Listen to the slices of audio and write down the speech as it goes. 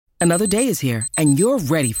Another day is here, and you're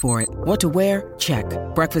ready for it. What to wear? Check.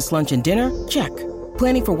 Breakfast, lunch, and dinner? Check.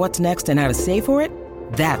 Planning for what's next and how to save for it?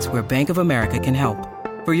 That's where Bank of America can help.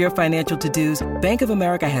 For your financial to-dos, Bank of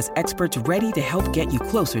America has experts ready to help get you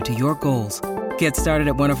closer to your goals. Get started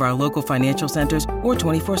at one of our local financial centers or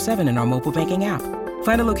 24/7 in our mobile banking app.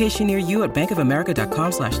 Find a location near you at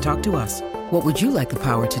bankofamerica.com/talktous. What would you like the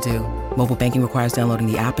power to do? Mobile banking requires downloading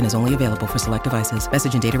the app and is only available for select devices.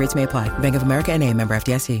 Message and data rates may apply. Bank of America N.A., member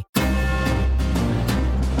FDIC.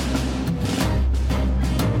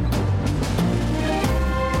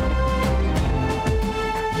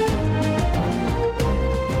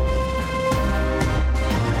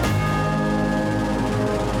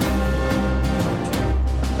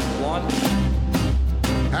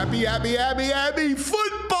 Happy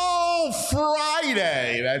Football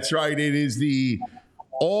Friday. That's right. It is the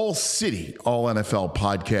All City, All NFL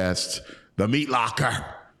podcast, The Meat Locker.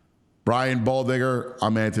 Brian Baldinger,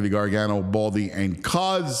 I'm Anthony Gargano, Baldy and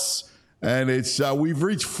Cuz. And it's we've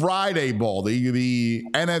reached Friday, Baldy, the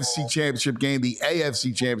NFC Championship game, the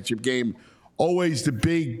AFC Championship game. Always the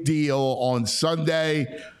big deal on Sunday.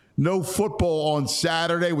 No football on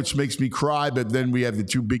Saturday, which makes me cry, but then we have the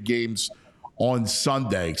two big games on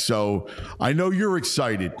Sunday. So I know you're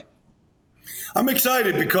excited. I'm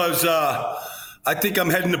excited because I think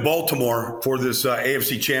I'm heading to Baltimore for this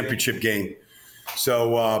AFC Championship game.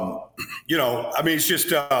 So, I mean, it's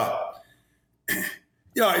just,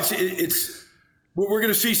 it's we're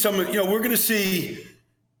going to see we're going to see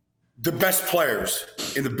the best players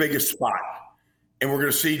in the biggest spot, and we're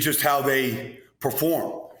going to see just how they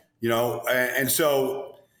perform, and so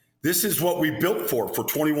this is what we built for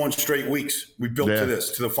 21 straight weeks. We built to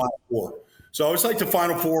the Final Four. So it's like the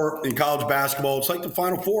Final Four in college basketball. It's like the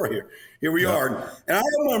Final Four here. Here we are. And I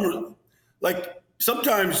remember,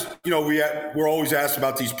 sometimes, we're always asked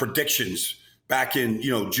about these predictions back in,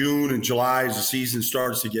 June and July as the season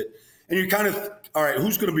starts to get. And you're kind of, all right,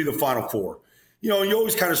 who's going to be the Final Four? And you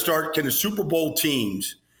always kind of start, can the Super Bowl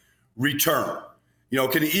teams return?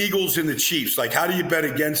 Can the Eagles and the Chiefs, how do you bet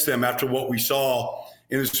against them after what we saw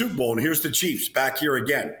in the Super Bowl? And here's the Chiefs back here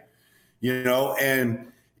again, and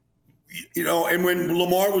when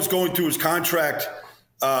Lamar was going through his contract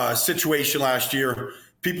situation last year,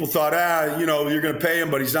 people thought, you're going to pay him,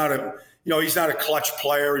 but he's not a clutch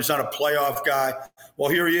player. He's not a playoff guy. Well,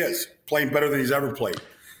 here he is playing better than he's ever played.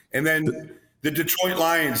 And then the Detroit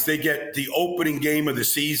Lions, they get the opening game of the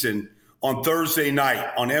season on Thursday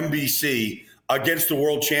night on NBC against the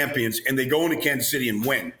world champions, and they go into Kansas City and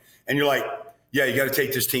win. And you're like, yeah, you got to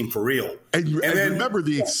take this team for real. And then, remember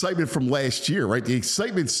the excitement from last year, right? The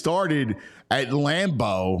excitement started at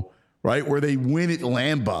Lambeau, right, where they win at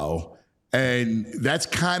Lambeau. And that's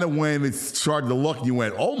kind of when it started to look and you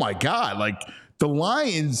went, oh, my God, the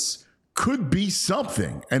Lions could be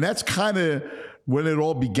something. And that's kind of when it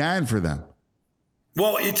all began for them.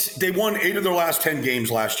 Well, they won 8 of their last 10 games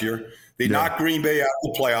last year. They knocked Green Bay out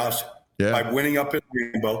of the playoffs by winning up at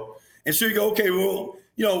Lambeau. And so you go, okay, well,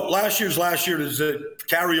 last year does it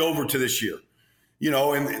carry over to this year,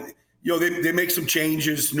 they make some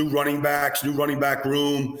changes, new running backs, new running back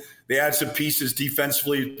room. They add some pieces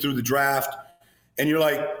defensively through the draft. And you're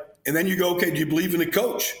like, and then you go, okay, do you believe in the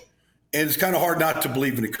coach? And it's kind of hard not to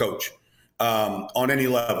believe in the coach on any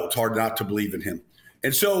level. It's hard not to believe in him.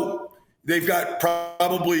 And so they've got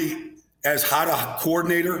probably as hot a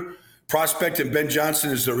coordinator prospect in Ben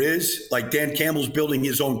Johnson as there is. Dan Campbell's building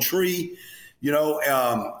his own tree.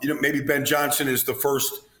 Maybe Ben Johnson is the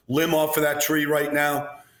first limb off of that tree right now.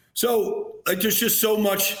 So there's just so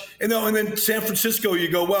much. And then San Francisco,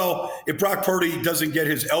 you go, well, if Brock Purdy doesn't get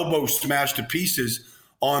his elbow smashed to pieces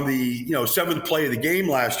on the 7th play of the game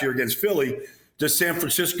last year against Philly, does San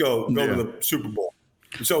Francisco go to the Super Bowl?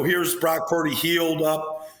 And so here's Brock Purdy healed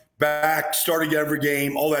up, back, starting every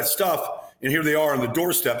game, all that stuff. And here they are on the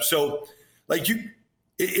doorstep. So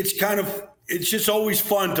it's just always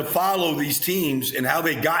fun to follow these teams and how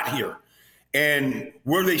they got here and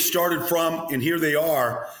where they started from. And here they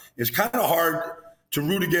are. It's kind of hard to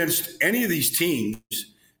root against any of these teams.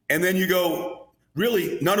 And then you go,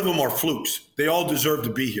 really, none of them are flukes. They all deserve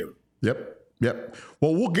to be here. Yep.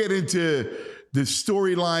 Well, we'll get into the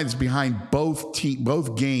storylines behind both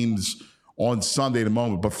games on Sunday in a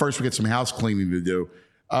moment. But first, we get some house cleaning to do.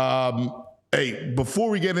 Hey, before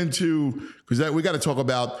we get into, because we got to talk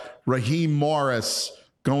about Raheem Morris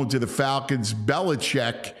going to the Falcons,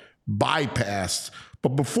 Belichick bypassed.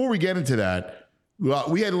 But before we get into that,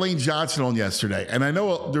 we had Lane Johnson on yesterday. And I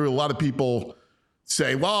know there were a lot of people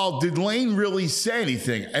say, well, did Lane really say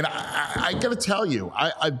anything? And I got to tell you,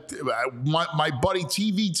 my buddy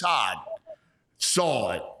TV Todd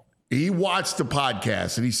saw it. he watched the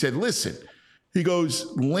podcast and he said, listen, he goes,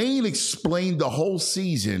 Lane explained the whole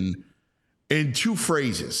season in 2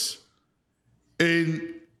 phrases.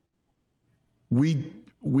 And we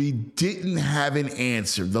didn't have an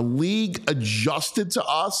answer. The league adjusted to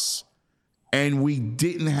us and we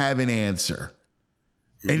didn't have an answer.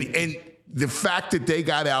 And the fact that they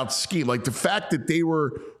got out schemed, like the fact that they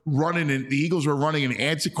were running, and the Eagles were running an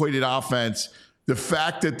antiquated offense, the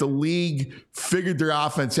fact that the league figured their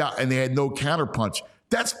offense out and they had no counterpunch.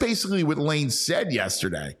 That's basically what Lane said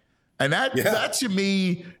yesterday. And that to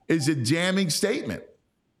me is a damning statement.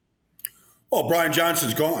 Well, Brian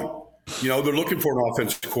Johnson's gone. They're looking for an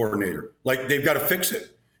offensive coordinator. Like, they've got to fix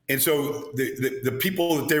it. And so the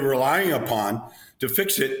people that they were relying upon to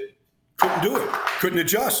fix it couldn't do it, couldn't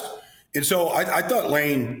adjust. And so I thought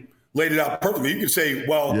Lane laid it out perfectly. You could say,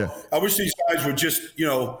 well, I wish these guys would just,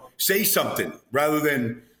 say something rather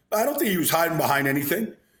than – I don't think he was hiding behind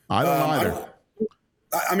anything. I don't either.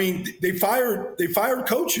 I mean, they fired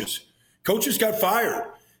coaches. Coaches got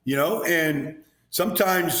fired, and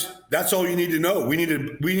sometimes that's all you need to know. We need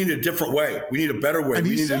a different way. We need a better way. And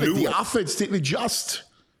we need a new way. The offense didn't adjust.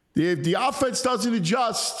 If the offense doesn't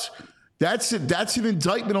adjust, that's an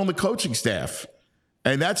indictment on the coaching staff.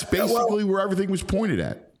 And that's basically where everything was pointed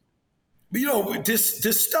at.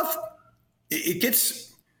 This stuff, it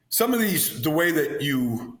gets some of these, the way that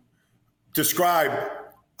you describe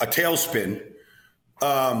a tailspin,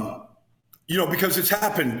 because it's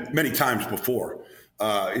happened many times before.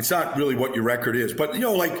 It's not really what your record is. But,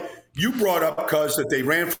 like you brought up, cuz that they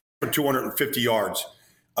ran for 250 yards,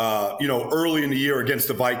 early in the year against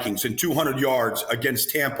the Vikings and 200 yards against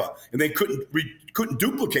Tampa. And they couldn't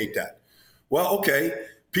duplicate that. Well, okay.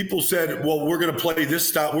 People said, well, we're going to play this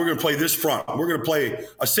style. We're going to play this front. We're going to play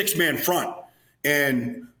a 6-man front,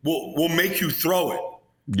 and we'll make you throw it.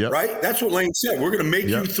 Yep. Right? That's what Lane said. We're going to make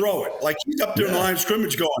you throw it. Like, he's up there in the line of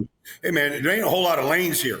scrimmage going, hey, man, there ain't a whole lot of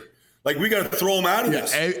lanes here. Like, we got to throw them out of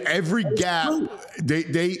this. Every gap,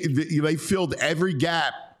 they filled every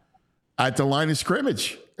gap at the line of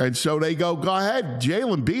scrimmage. And so they go ahead,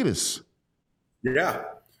 Jalen, beat us. Yeah.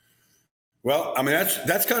 Well, I mean,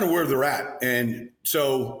 that's kind of where they're at. And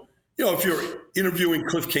so, if you're interviewing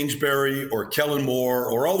Cliff Kingsbury or Kellen Moore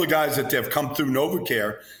or all the guys that have come through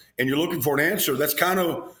NovaCare and you're looking for an answer, that's kind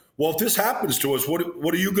of, well, if this happens to us, what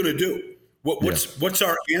are you going to do? What's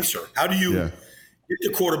our answer? How do you get the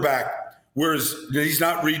quarterback where he's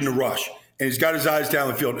not reading the rush and he's got his eyes down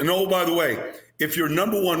the field? And by the way, if your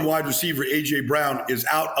number 1 wide receiver, A.J. Brown, is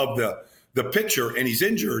out of the picture and he's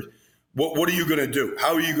injured, what are you going to do?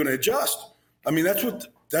 How are you going to adjust? I mean, that's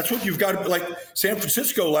what you've got to – like San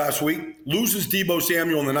Francisco last week loses Deebo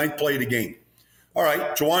Samuel in the 9th play of the game. All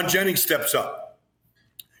right, Juwan Jennings steps up.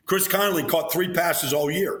 Chris Conley caught 3 passes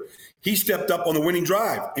all year. He stepped up on the winning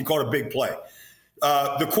drive and caught a big play.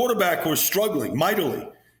 The quarterback was struggling mightily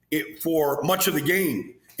for much of the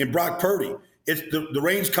game in Brock Purdy. The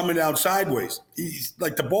rain's coming down sideways. He's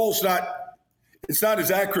like, the ball's it's not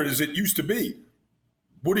as accurate as it used to be.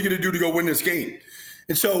 What are you going to do to go win this game?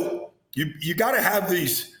 And so you got to have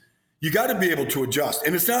these, you got to be able to adjust.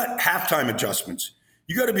 And it's not halftime adjustments.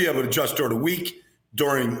 You got to be able to adjust during the week,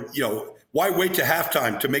 why wait to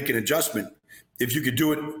halftime to make an adjustment if you could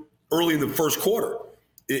do it early in the first quarter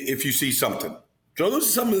if you see something? So those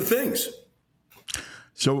are some of the things.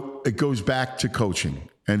 So it goes back to coaching,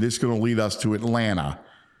 and this is going to lead us to Atlanta.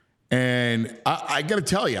 And I got to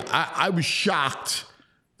tell you, I was shocked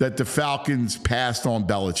that the Falcons passed on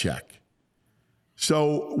Belichick.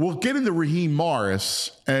 So we'll get into Raheem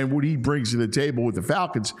Morris and what he brings to the table with the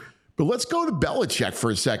Falcons. But let's go to Belichick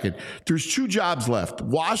for a second. There's 2 jobs left,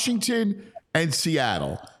 Washington and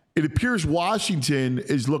Seattle. It appears Washington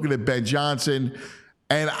is looking at Ben Johnson,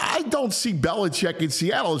 and I don't see Belichick in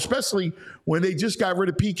Seattle, especially when they just got rid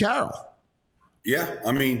of Pete Carroll. Yeah,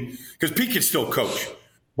 I mean, because Pete can still coach.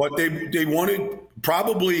 But they wanted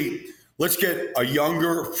probably, let's get a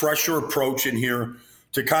younger, fresher approach in here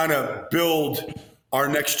to kind of build our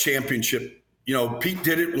next championship. Pete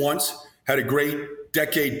did it once, had a great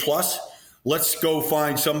decade plus. Let's go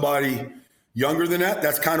find somebody younger than that.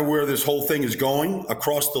 That's kind of where this whole thing is going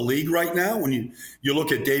across the league right now. When you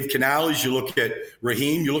look at Dave Canales, you look at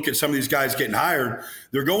Raheem, you look at some of these guys getting hired,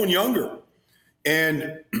 they're going younger.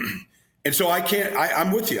 And so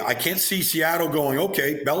I'm with you. I can't see Seattle going,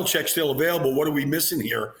 okay, Belichick's still available. What are we missing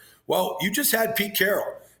here? Well, you just had Pete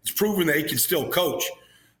Carroll. It's proven that he can still coach.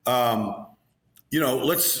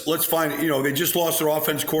 Let's find, they just lost their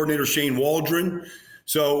offense coordinator, Shane Waldron.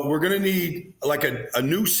 So we're going to need like a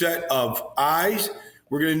new set of eyes.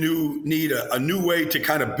 We're going to need a new way to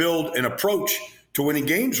kind of build an approach to winning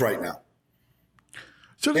games right now.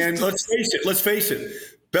 And let's face it,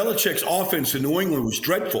 Belichick's offense in New England was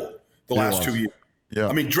dreadful the last 2 years. Yeah.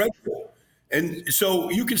 I mean, dreadful. And so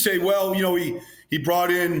you can say, well, he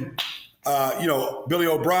brought in, Billy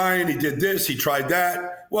O'Brien. He did this. He tried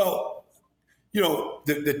that. Well,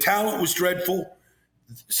 the talent was dreadful.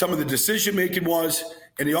 Some of the decision making was,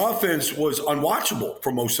 and the offense was unwatchable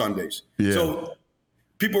for most Sundays. Yeah. So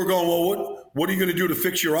people are going, well, what are you going to do to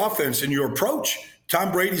fix your offense and your approach?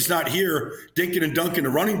 Tom Brady's not here dinking and dunking the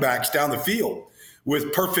running backs down the field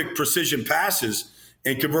with perfect precision passes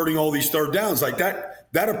and converting all these third downs like that.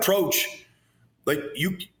 That approach, can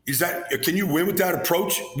you win with that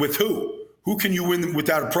approach? With who? Who can you win with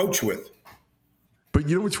that approach with? But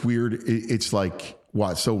you know what's weird? It's like,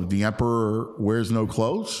 what? So the emperor wears no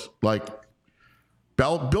clothes? Like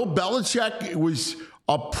Bill Belichick was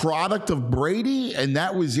a product of Brady and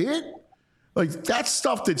that was it? Like, that's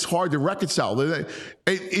stuff that's hard to reconcile. The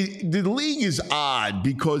league is odd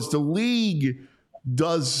because the league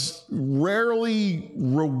rarely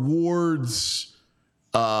rewards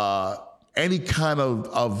any kind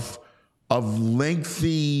of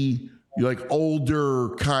lengthy, older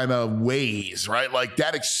kind of ways, right? Like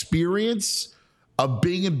that experience of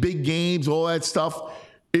being in big games, all that stuff.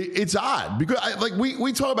 It's odd because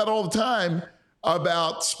we talk about it all the time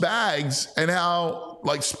about Spags and how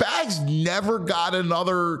Spags never got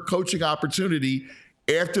another coaching opportunity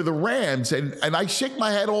after the Rams. And I shake my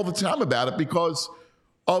head all the time about it because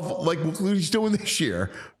of what he's doing this year.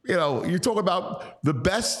 You're talking about the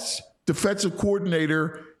best defensive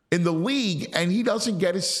coordinator in the league and he doesn't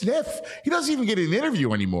get a sniff. He doesn't even get an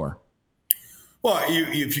interview anymore. Well,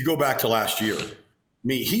 if you go back to last year,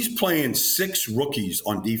 he's playing 6 rookies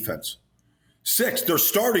on defense. 6. They're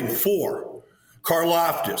starting 4.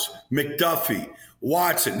 Karlaftis, McDuffie,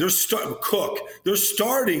 Watson, Cook. They're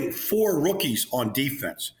starting 4 rookies on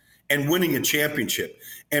defense and winning a championship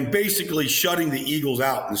and basically shutting the Eagles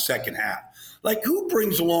out in the second half. Who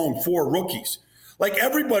brings along 4 rookies?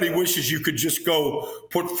 Everybody wishes you could just go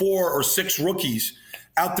put 4 or 6 rookies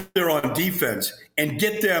out there on defense and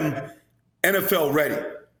get them NFL ready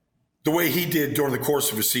the way he did during the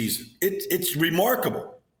course of a season. It's remarkable.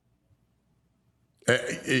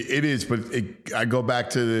 It is, but I go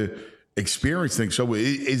back to the experience thing. So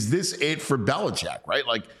is this it for Belichick, right?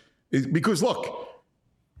 Because look,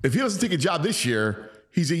 if he doesn't take a job this year,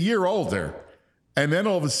 he's a year older. And then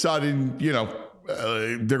all of a sudden, they're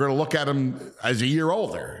going to look at him as a year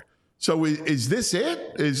older. So is this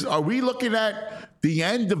it? Are we looking at the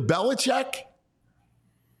end of Belichick?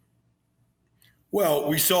 Well,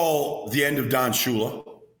 we saw the end of Don Shula.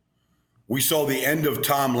 We saw the end of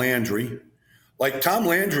Tom Landry. Tom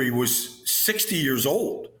Landry was 60 years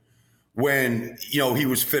old when, he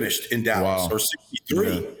was finished in Dallas. Wow. Or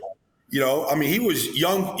 63. Yeah. He was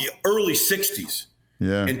young, early 60s.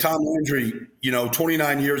 Yeah. And Tom Landry,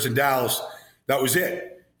 29 years in Dallas, that was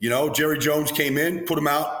it. Jerry Jones came in, put him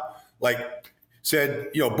out, said,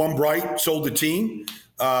 bum bright, sold the team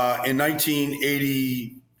in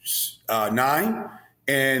 1989.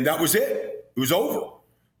 And that was it. It was over.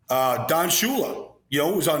 Don Shula,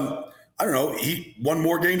 was on, he won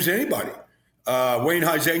more games than anybody. Wayne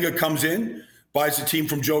Huizenga comes in, buys the team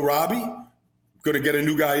from Joe Robbie, going to get a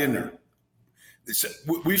new guy in there.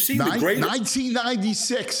 We've seen the greatest.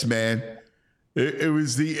 1996, man. It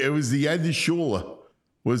was the end of Shula.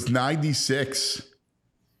 Was 96.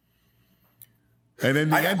 And then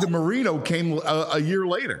the end of Marino came a year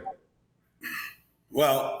later.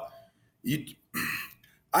 Well,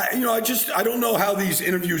 I don't know how these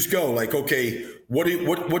interviews go. Okay,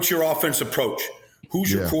 what's your offense approach?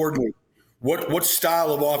 Who's your coordinator? What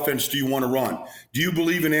style of offense do you want to run? Do you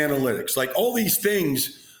believe in analytics? All these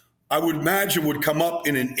things, I would imagine would come up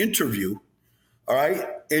in an interview. All right,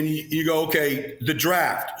 and you go, okay, the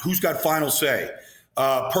draft, who's got final say?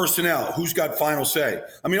 Personnel, who's got final say?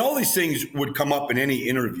 All these things would come up in any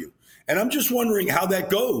interview, and I'm just wondering how that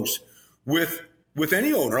goes with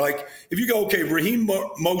any owner. If you go, okay, Raheem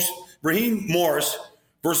Morris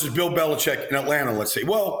versus Bill Belichick in Atlanta, let's say.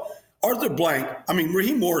 Well, Arthur Blank,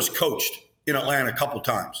 Raheem Morris coached in Atlanta a couple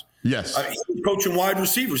times. Yes. He was coaching wide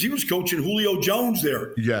receivers. He was coaching Julio Jones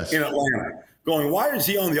there in Atlanta, going, why is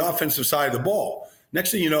he on the offensive side of the ball?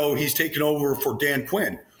 Next thing you know, he's taken over for Dan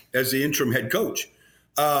Quinn as the interim head coach.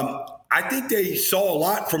 I think they saw a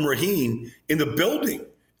lot from Raheem in the building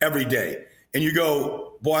every day. And you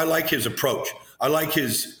go, boy, I like his approach. I like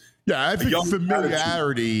his I think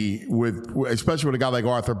familiarity with, especially with a guy like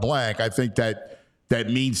Arthur Blank, I think that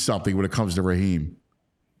means something when it comes to Raheem.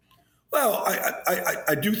 Well,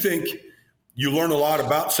 I do think you learn a lot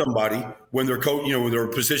about somebody when they're when they're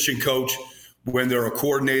a position coach, when they're a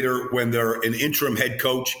coordinator, when they're an interim head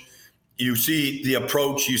coach. You see the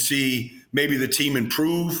approach, you see maybe the team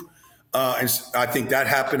improve. And I think that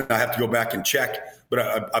happened. I have to go back and check,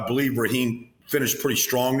 but I believe Raheem finished pretty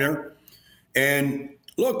strong there. And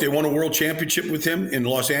look, they won a world championship with him in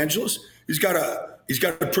Los Angeles. He's got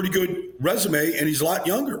a pretty good resume, and he's a lot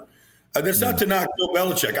younger. That's not to knock Bill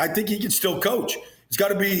Belichick. I think he can still coach. It's got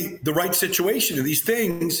to be the right situation. And these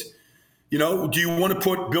things, do you want to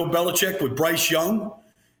put Bill Belichick with Bryce Young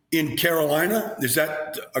in Carolina? Is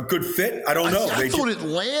that a good fit? I don't know. I thought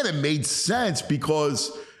Atlanta made sense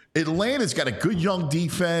because Atlanta's got a good young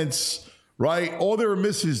defense, right? All they're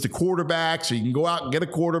missing is the quarterback, so you can go out and get a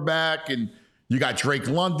quarterback. And you got Drake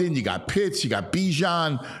London, you got Pitts, you got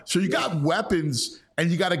Bijan. So you got weapons,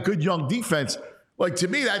 and you got a good young defense. Like, to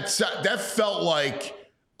me, that felt like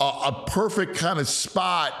a perfect kind of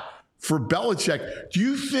spot for Belichick. Do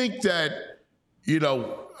you think that,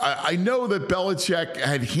 I know that Belichick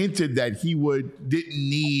had hinted that he didn't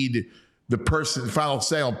need the final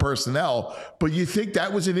say on personnel, but you think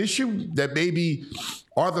that was an issue that maybe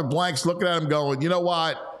Arthur Blank's looking at him going, you know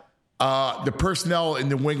what? The personnel in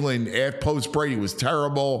New England post Brady was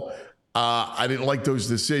terrible. I didn't like those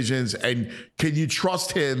decisions. And can you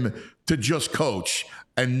trust him to just coach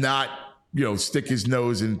and not, stick his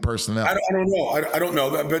nose in personnel? I don't know. I don't know.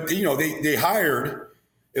 But,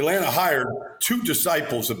 Atlanta hired two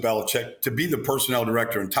disciples of Belichick to be the personnel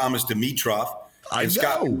director, and Thomas Dimitroff and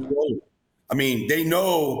Scott. I mean, they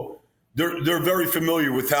know, they're very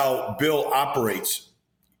familiar with how Bill operates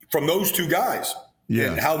from those two guys.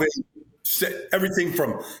 Yeah. And how they set everything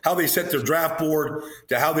from how they set their draft board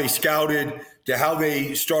to how they scouted to how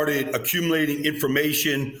they started accumulating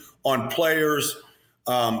information on players,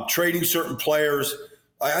 trading certain players.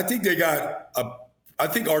 I think I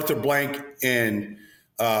think Arthur Blank and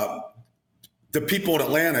the people in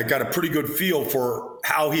Atlanta got a pretty good feel for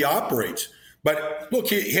how he operates. But look,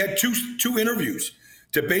 he had two interviews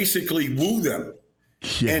to basically woo them,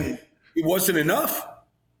 and it wasn't enough.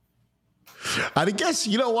 I guess,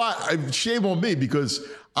 you know what? Shame on me, because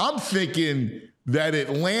I'm thinking that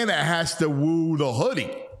Atlanta has to woo the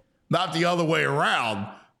hoodie, not the other way around.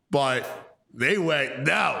 But they went,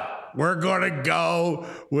 no, we're going to go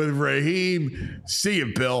with Raheem. See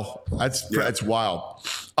you, Bill. That's wild.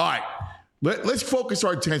 All right, let's focus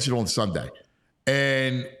our attention on Sunday.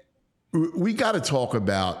 And we got to talk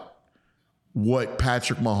about what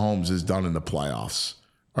Patrick Mahomes has done in the playoffs.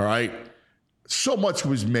 All right. So much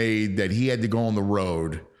was made that he had to go on the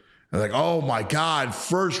road. And like, oh my God,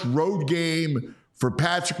 first road game for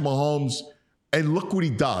Patrick Mahomes. And look what he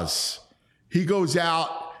does. He goes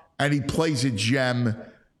out and he plays a gem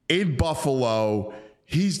in Buffalo.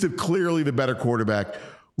 He's clearly the better quarterback.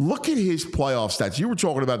 Look at his playoff stats. You were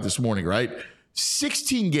talking about this morning, right?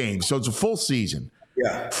 16 games, so it's a full season.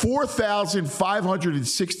 Yeah.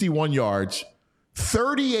 4,561 yards,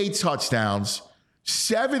 38 touchdowns,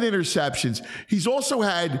 7 interceptions. He's also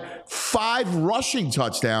had 5 rushing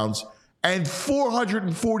touchdowns and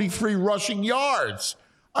 443 rushing yards.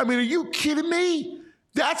 I mean, are you kidding me?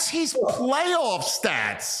 That's his playoff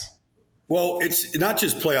stats. Well, it's not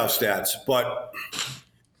just playoff stats, but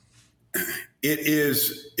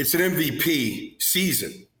it's an MVP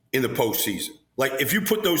season in the postseason. Like, if you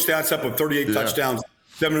put those stats up of 38 touchdowns,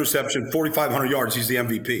 7 interceptions, 4,500 yards, he's the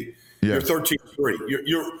MVP. Yeah. You're 13-3.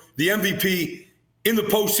 You're the MVP in the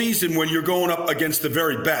postseason when you're going up against the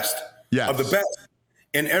very best of the best.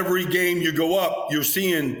 And every game you go up, you're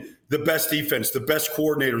seeing the best defense, the best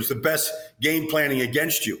coordinators, the best game planning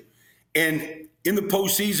against you. And in the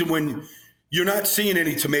postseason, when you're not seeing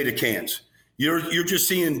any tomato cans, you're just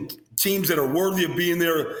seeing teams that are worthy of being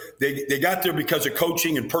there. They got there because of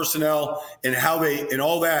coaching and personnel and how and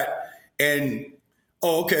all that. And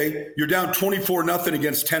you're down 24-0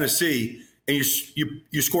 against Tennessee, and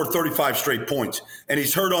you scored 35 straight points. And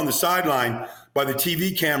he's heard on the sideline by the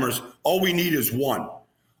TV cameras, all we need is one.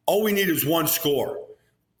 All we need is one score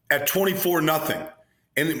at 24-0.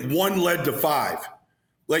 And one led to 5.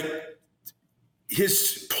 Like,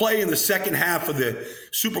 his play in the second half of the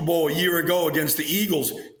Super Bowl a year ago against the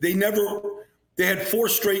Eagles, they had 4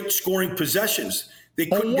 straight scoring possessions. They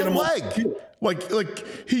couldn't get him leg. Like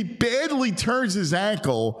he badly turns his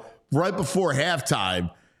ankle right before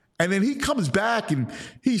halftime, and then he comes back and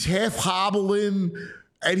he's half hobbling,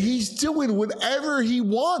 and he's doing whatever he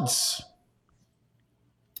wants.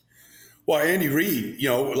 Well, Andy Reid,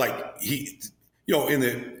 in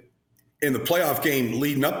the playoff game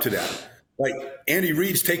leading up to that, like, Andy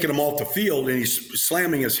Reid's taking him off the field and he's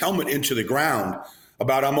slamming his helmet into the ground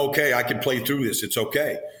about, I'm okay, I can play through this, it's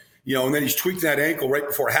okay. And then he's tweaking that ankle right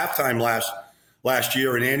before halftime last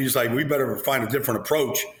year, and Andy's like, we better find a different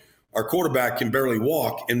approach. Our quarterback can barely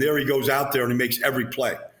walk, and there he goes out there and he makes every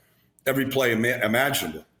play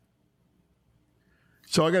imaginable.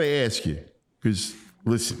 So I got to ask you, because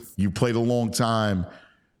listen, you played a long time,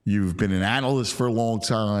 you've been an analyst for a long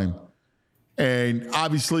time, and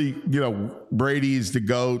obviously, Brady is the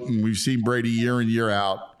GOAT, and we've seen Brady year in, year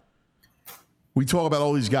out. We talk about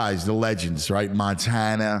all these guys, the legends, right?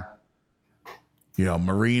 Montana,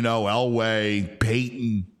 Marino, Elway,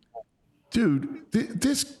 Peyton. Dude,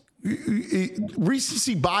 this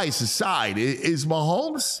recency bias aside, is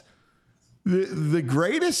Mahomes the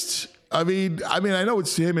greatest? I mean, I know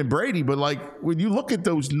it's him and Brady, but like when you look at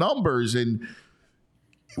those numbers and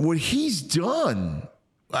what he's done,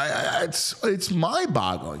 it's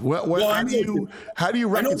mind-boggling. How do you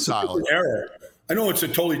reconcile it? I know it's a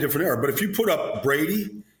totally different era, but if you put up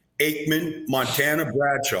Brady, Aikman, Montana,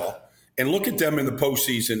 Bradshaw, and look at them in the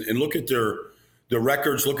postseason and look at their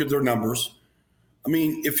records, look at their numbers. I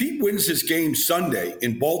mean, if he wins this game Sunday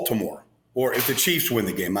in Baltimore, or if the Chiefs win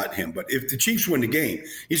the game, not him, but if the Chiefs win the game,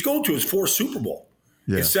 he's going to his 4th Super Bowl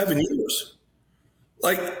in 7 years.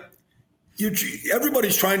 Like,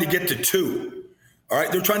 everybody's trying to get to 2. All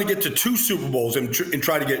right, they're trying to get to 2 Super Bowls and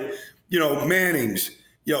try to get, Manning's.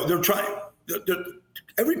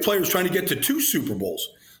 Every player's trying to get to 2 Super Bowls.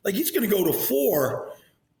 Like, he's going to go to 4,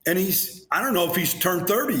 and I don't know if he's turned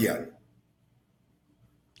 30 yet.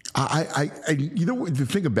 The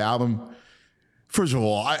thing about him, first of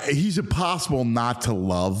all, he's impossible not to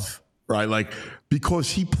love, right? Like, because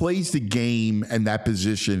he plays the game and that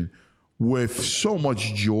position with so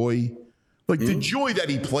much joy. Like, the joy that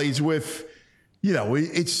he plays with,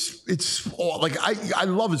 it's all, like, I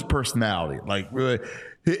love his personality. Like,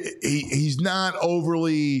 he's not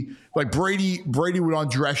overly, like, Brady would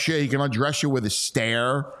undress you. He can undress you with a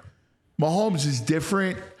stare. Mahomes is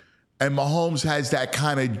different. And Mahomes has that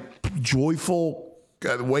kind of joyful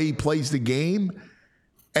way he plays the game.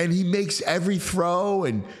 And he makes every throw,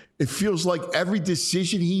 and it feels like every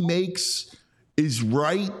decision he makes is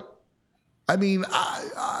right. I mean,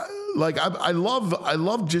 I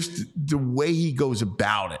love just the way he goes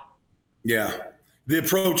about it. Yeah. The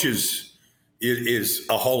approach is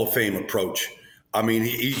a Hall of Fame approach. I mean,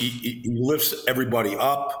 he lifts everybody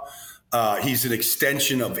up. He's an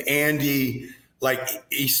extension of Andy. Like,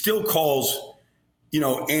 he still calls,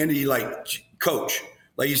 Andy, like, coach.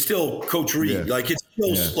 Like, he's still Coach Reed. Yeah. Like, it's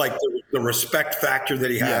still like the respect factor that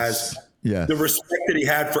he has. Yeah. The respect that he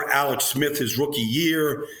had for Alex Smith his rookie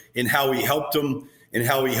year, and how he helped him,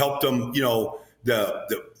 the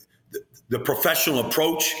professional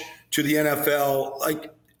approach to the NFL.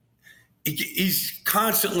 Like, he's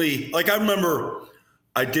constantly, like, I remember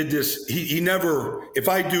I did this. He never, if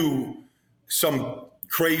I do some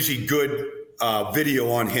crazy good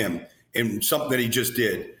video on him and something that he just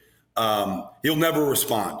did, he'll never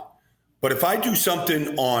respond. But if I do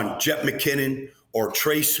something on Jet McKinnon or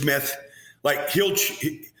Trey Smith, like, he'll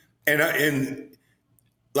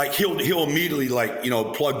immediately, like,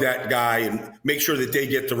 plug that guy and make sure that they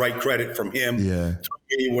get the right credit from him. Yeah.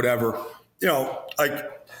 Whatever.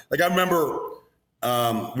 Like I remember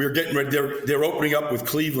we were getting ready. They're opening up with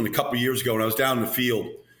Cleveland a couple of years ago, and I was down in the field,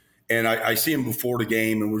 and I see him before the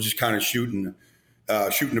game, and we're just kind of shooting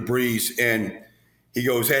the breeze. And he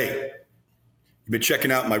goes, "Hey, you've been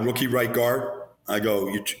checking out my rookie right guard?" I go,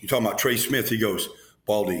 "You're talking about Trey Smith?" He goes,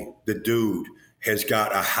 "Baldy, the dude has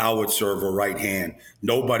got a howitzer of a right hand.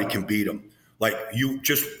 Nobody can beat him. Like,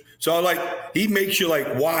 he makes you,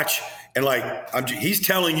 like, watch, and, like, he's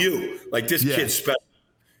telling you, like, this kid's special."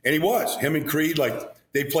 And he was. Him and Creed, like,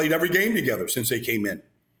 they played every game together since they came in.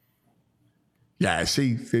 Yeah,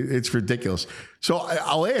 see, it's ridiculous. So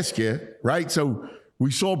I'll ask you, right? So we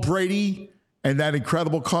saw Brady and that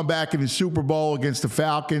incredible comeback in the Super Bowl against the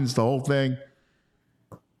Falcons, the whole thing.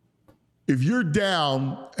 If you're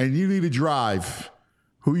down and you need a drive,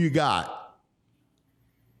 who you got?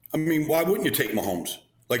 I mean, why wouldn't you take Mahomes?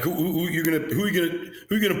 Like, who you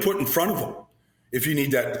gonna put in front of him if you need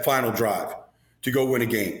that final drive to go win a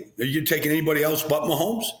game? Are you taking anybody else but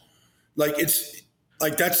Mahomes? Like, it's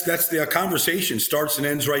like that's the conversation starts and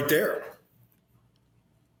ends right there.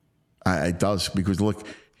 It does, because look,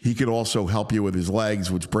 he could also help you with his legs,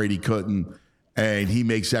 which Brady couldn't, and he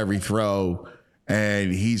makes every throw.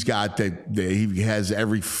 And he's got he has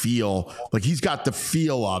every feel. Like, he's got the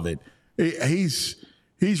feel of it.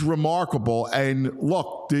 He's remarkable. And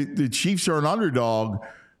look, the Chiefs are an underdog,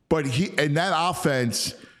 but and that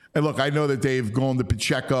offense. And look, I know that they've gone to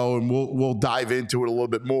Pacheco, and we'll dive into it a little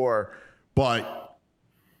bit more. But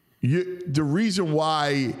the reason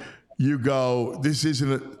why you go, this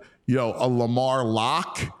isn't a Lamar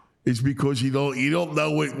lock, is because you don't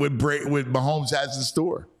know what Mahomes has in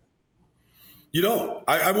store. You don't.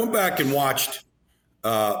 I went back and watched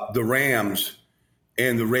the Rams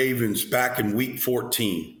and the Ravens back in Week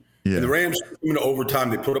 14. Yeah. And the Rams went into overtime.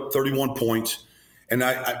 They put up 31 points. And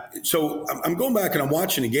so I'm going back and I'm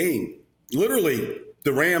watching the game. Literally,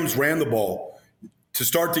 the Rams ran the ball to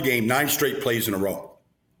start the game 9 straight plays in a row.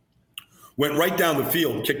 Went right down the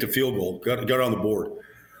field, kicked a field goal, got on the board.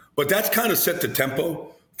 But that's kind of set the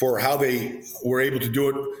tempo for how they were able to do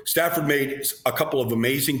it. Stafford made a couple of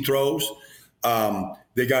amazing throws.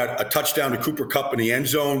 They got a touchdown to Cooper Kupp in the end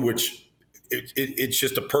zone, which it's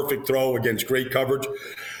just a perfect throw against great coverage.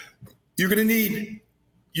 You're going to need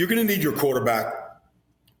your quarterback.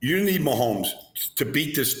 You're going to need Mahomes to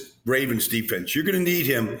beat this Ravens defense. You're going to need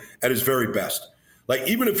him at his very best. Like,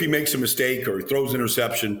 even if he makes a mistake or he throws an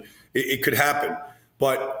interception, it could happen.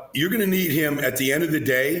 But you're going to need him at the end of the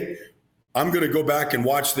day. I'm going to go back and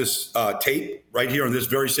watch this tape right here on this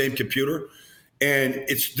very same computer. And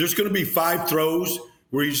there's going to be 5 throws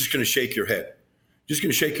where you're just going to shake your head. Just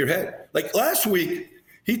going to shake your head. Like last week,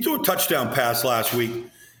 he threw a touchdown pass last week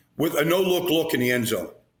with a no-look in the end zone.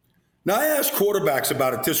 Now, I asked quarterbacks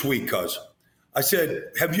about it this week, cuz I said,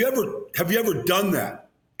 have you ever done that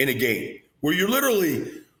in a game where you're literally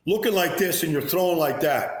looking like this and you're throwing like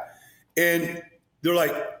that? And they're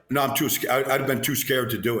like, no, I'm too scared. I'd have been too scared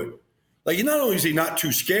to do it. Like, not only is he not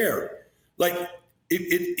too scared, like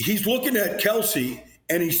he's looking at Kelsey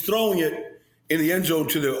and he's throwing it in the end zone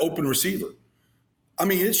to the open receiver. I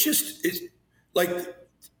mean, it's like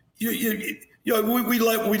we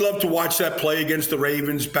love to watch that play against the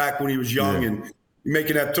Ravens back when he was young and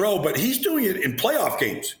making that throw, but he's doing it in playoff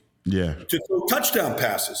games. Yeah, to throw touchdown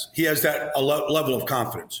passes, he has that level of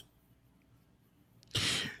confidence.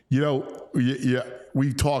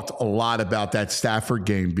 We've talked a lot about that Stafford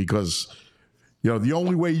game because, the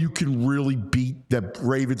only way you can really beat the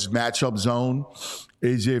Ravens matchup zone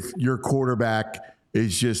is if your quarterback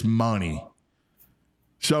is just money.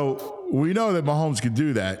 So we know that Mahomes can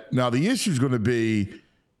do that. Now, the issue is going to be,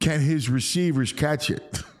 can his receivers catch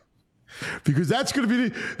it? Because that's going to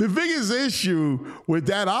be the biggest issue with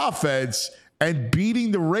that offense and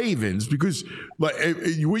beating the Ravens. Because like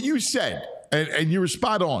what you said, and you were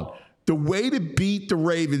spot on, the way to beat the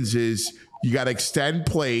Ravens is you got to extend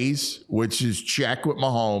plays, which is check with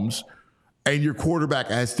Mahomes, and your quarterback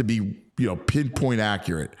has to be, pinpoint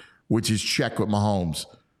accurate, which is check with Mahomes.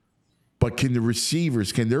 But can their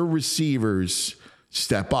receivers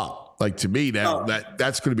step up? Like, to me,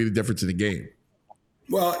 that's going to be the difference in the game.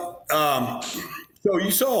 Well, so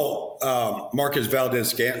you saw Marquez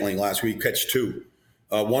Valdez-Scantling last week catch 2.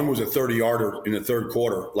 One was a 30-yarder in the third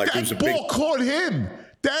quarter. Like, that it was a ball caught him.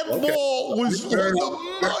 That ball was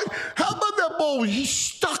how about that ball? He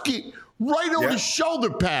stuck it right on his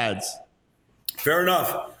shoulder pads. Fair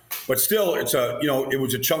enough. But still, it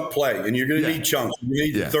was a chunk play, and you're going to need chunks.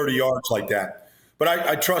 You need 30 yards like that. But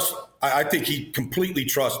I think he completely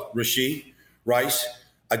trusts Rashee Rice.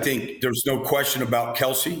 I think there's no question about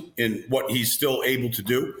Kelsey and what he's still able to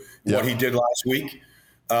do, what he did last week.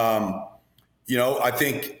 I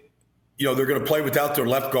think, they're going to play without their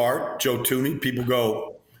left guard, Joe Thuney. People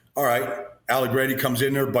go, all right, Allegretti comes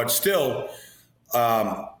in there. But still,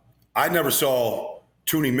 I never saw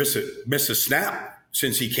Thuney miss a snap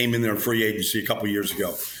since he came in there in free agency a couple of years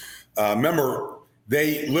ago. Remember,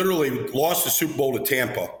 they literally lost the Super Bowl to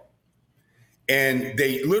Tampa, and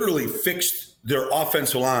they literally fixed their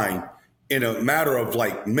offensive line in a matter of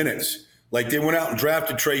minutes. Like, they went out and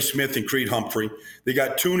drafted Trey Smith and Creed Humphrey. They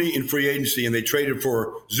got Thuney in free agency, and they traded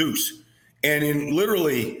for Zeus. And in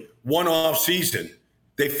literally one off season,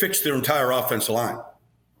 they fixed their entire offensive line.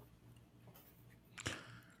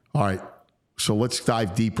 All right. So let's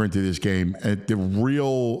dive deeper into this game and the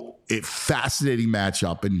real fascinating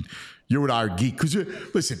matchup. And you and I are geeks.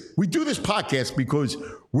 Because, listen, we do this podcast because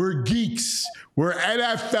we're geeks. We're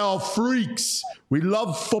NFL freaks. We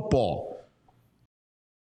love football.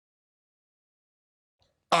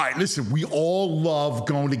 All right, listen, we all love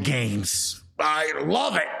going to games. I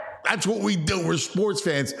love it. That's what we do. We're sports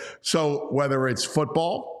fans. So whether it's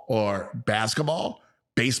football or basketball,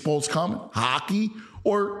 baseball's coming, hockey,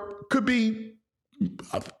 or could be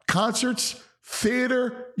concerts,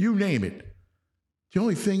 theater, you name it. The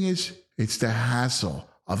only thing is, it's the hassle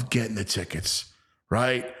of getting the tickets,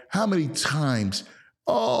 right? How many times,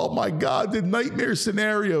 oh my God, the nightmare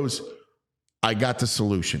scenarios. I got the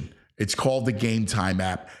solution. It's called the Game Time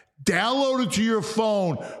app. Download it to your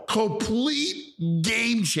phone. Complete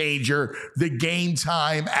game changer, the Game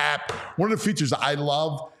Time app. One of the features I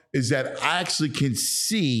love is that I actually can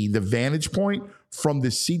see the vantage point from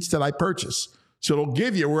the seats that I purchase. So it'll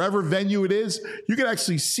give you, wherever venue it is, you can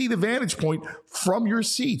actually see the vantage point from your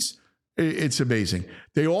seats. It's amazing.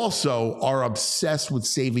 They also are obsessed with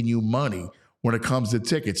saving you money when it comes to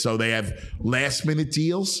tickets. So they have last minute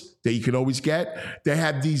deals that you can always get. They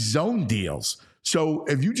have these zone deals. So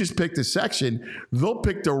if you just pick the section, they'll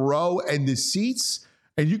pick the row and the seats,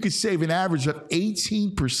 and you could save an average of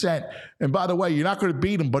 18%. And by the way, you're not going to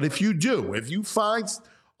beat them, but if you do, if you find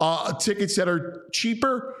tickets that are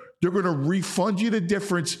cheaper, they're going to refund you the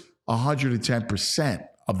difference, 110%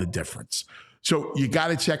 of the difference. So you got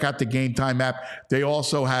to check out the Game Time app. They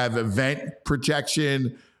also have event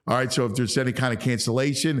protection. All right, so if there's any kind of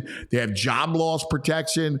cancellation, they have job loss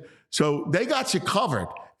protection. So they got you covered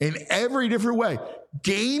in every different way.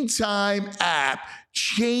 Game Time app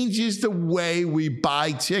changes the way we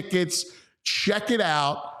buy tickets. Check it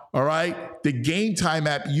out. All right. The Game Time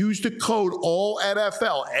app. Use the code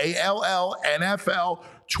ALLNFL, ALLNFL,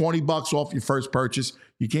 $20 off your first purchase.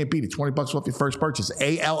 You can't beat it. $20 off your first purchase.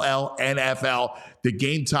 ALLNFL, the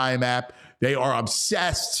Game Time app. They are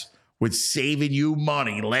obsessed with saving you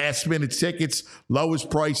money. Last minute tickets, lowest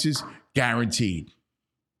prices, guaranteed.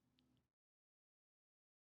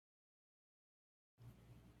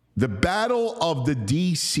 The battle of the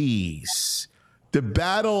DCs, the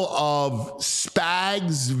battle of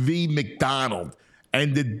Spags v. McDonald,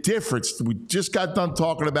 and the difference. We just got done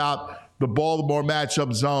talking about the Baltimore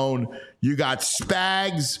matchup zone. You got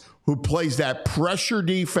Spags, who plays that pressure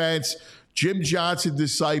defense, Jim Johnson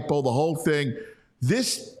disciple, the whole thing.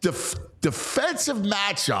 This defensive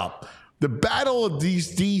matchup, the battle of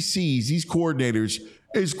these DCs, these coordinators,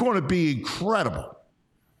 is going to be incredible.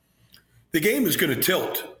 The game is going to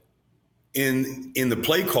tilt in the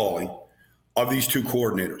play calling of these two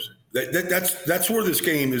coordinators. That's where this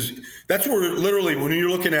game is. That's where literally when you're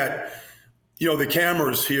looking at, the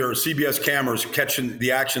cameras here, CBS cameras catching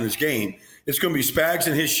the action of this game, it's going to be Spags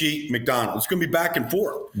and his sheet, McDonald. It's going to be back and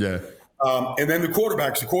forth. Yeah. And then the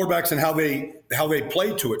quarterbacks and how they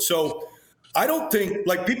play to it. So I don't think,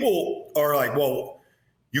 like, people are like, well,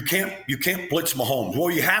 you can't blitz Mahomes.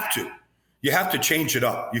 Well, you have to. You have to change it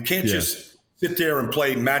up. You can't just sit there and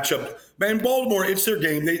play matchup. Man, Baltimore, it's their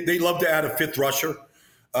game. They love to add a fifth rusher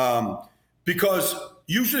because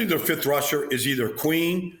usually their fifth rusher is either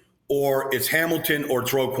Queen or it's Hamilton or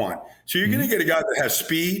it's Roquan. So you're going to get a guy that has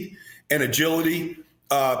speed and agility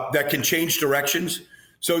that can change directions.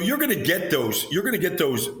 So you're going to get those. You're going to get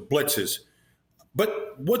those blitzes.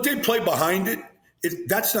 But what they play behind it,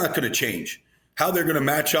 that's not going to change. How they're going to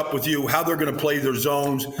match up with you, how they're going to play their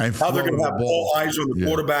zones, how they're going to have all eyes on the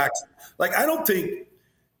quarterbacks. Like, I don't think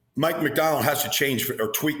Mike McDonald has to change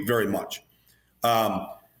or tweak very much.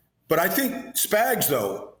 But I think Spags,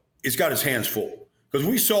 though, has got his hands full. Because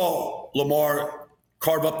we saw Lamar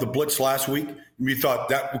carve up the blitz last week, and we thought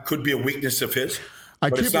that could be a weakness of his. I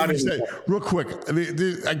can't believe you said, real quick,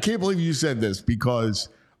 I can't believe you said this, because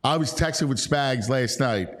I was texting with Spags last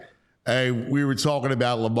night, and we were talking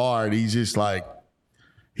about Lamar, and he's just like,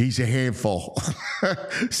 he's a handful.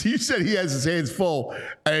 So you said he has his hands full,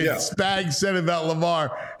 and Spags said about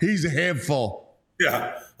Lamar, he's a handful.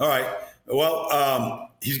 Yeah. All right. Well,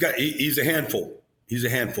 he's a handful. He's a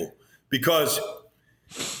handful. Because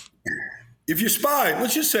if you spy,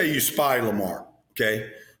 let's just say you spy Lamar,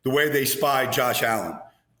 okay, the way they spied Josh Allen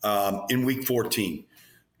in week 14,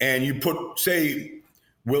 and you put, say,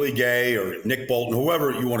 Willie Gay or Nick Bolton,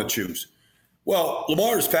 whoever you want to choose. Well,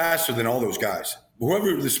 Lamar is faster than all those guys.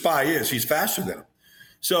 Whoever the spy is, he's faster than him.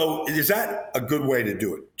 So is that a good way to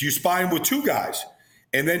do it? Do you spy him with two guys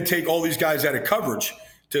and then take all these guys out of coverage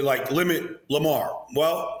to, like, limit Lamar?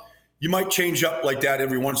 Well, you might change up like that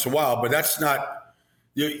every once in a while, but that's not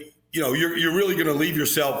 – you're really going to leave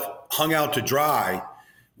yourself hung out to dry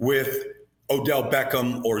with Odell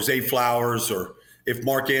Beckham or Zay Flowers, or if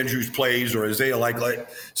Mark Andrews plays, or Isaiah Likely.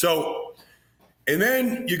 So, and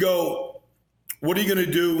then you go, what are you going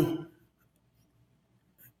to do?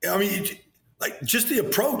 I mean, like, just the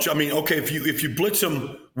approach. I mean, okay, if you blitz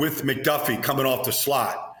him with McDuffie coming off the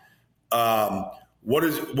slot,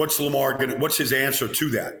 what's Lamar going to? What's his answer to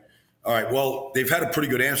that? All right, well, they've had a pretty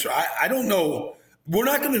good answer. I don't know. We're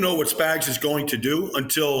not going to know what Spags is going to do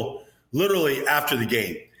until literally after the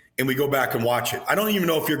game, and we go back and watch it. I don't even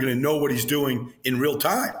know if you're going to know what he's doing in real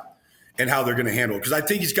time and how they're going to handle it, because I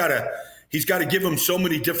think he's got to give him so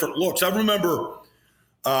many different looks. I remember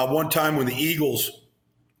one time when the Eagles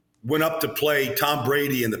went up to play Tom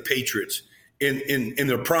Brady and the Patriots in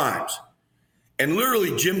their primes, and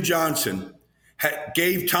literally Jim Johnson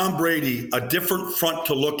gave Tom Brady a different front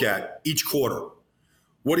to look at each quarter.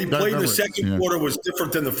 What he played in the second quarter was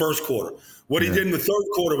different than the first quarter. What he did in the third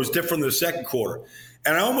quarter was different than the second quarter.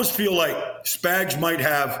 And I almost feel like Spags might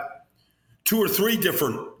have 2 or 3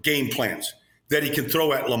 different game plans that he can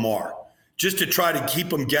throw at Lamar just to try to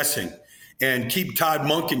keep him guessing and keep Todd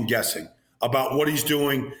Monken guessing about what he's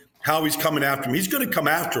doing, how he's coming after him. He's going to come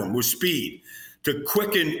after him with speed to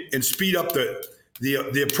quicken and speed up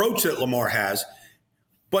the approach that Lamar has.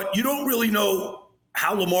 But you don't really know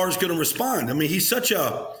how Lamar is going to respond. I mean, he's such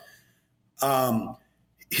a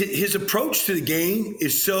his approach to the game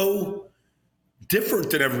is so different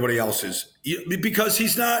than everybody else's because he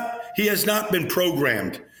has not been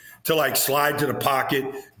programmed to like slide to the pocket,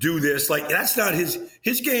 do this. Like that's not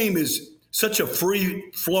his game is such a free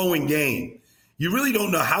flowing game. You really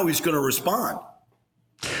don't know how he's going to respond.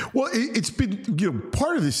 Well, it's been,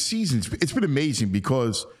 part of this season, it's been amazing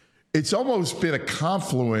because it's almost been a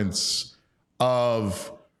confluence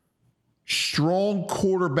of strong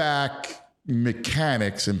quarterback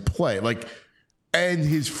mechanics and play, and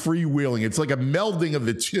his freewheeling. It's like a melding of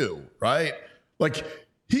the two, right? Like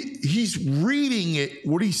he's reading it,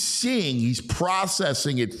 what he's seeing, he's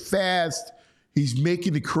processing it fast, he's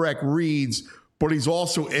making the correct reads, but he's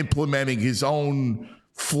also implementing his own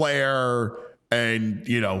flair and,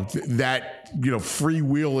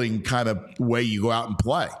 freewheeling kind of way you go out and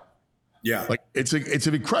play. Yeah, like it's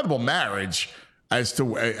an incredible marriage and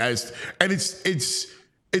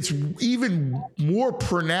it's even more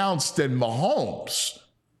pronounced than Mahomes,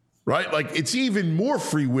 right? Like it's even more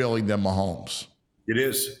freewheeling than Mahomes. It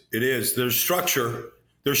is. There's structure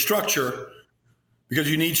because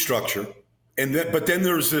you need structure, but then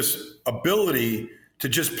there's this ability to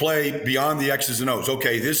just play beyond the X's and O's.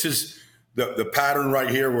 Okay, this is the pattern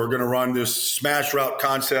right here. We're going to run this smash route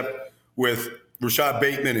concept with Rashad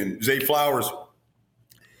Bateman and Zay Flowers.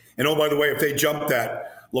 And oh, by the way, if they jump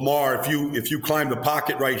that, Lamar, if you climb the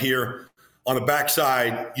pocket right here on the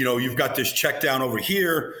backside, you've got this check down over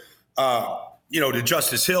here, to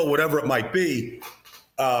Justice Hill, whatever it might be.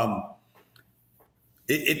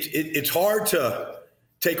 It's hard to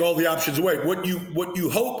take all the options away. What you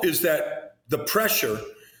hope is that the pressure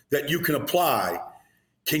that you can apply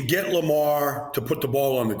can get Lamar to put the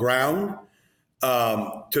ball on the ground,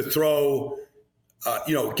 to throw.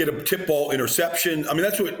 Get a tip ball interception. I mean,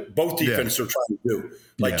 that's what both defenses are trying to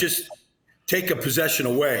do. Just take a possession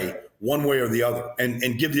away one way or the other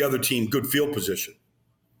and give the other team good field position.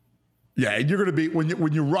 Yeah, and you're going to be,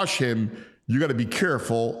 when you rush him, you got to be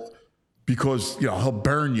careful because, he'll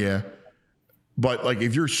burn you. But,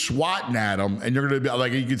 if you're swatting at him and you're going to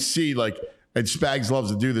be, you can see, and Spags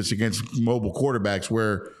loves to do this against mobile quarterbacks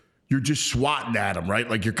where you're just swatting at them, right?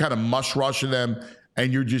 Like you're kind of mush rushing them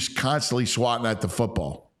and you're just constantly swatting at the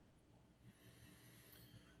football.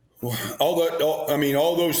 Well,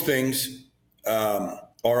 all those things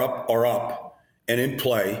are up and in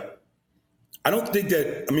play. I don't think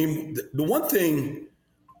that. I mean, the one thing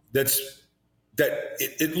that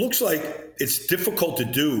it looks like it's difficult to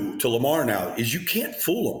do to Lamar now is you can't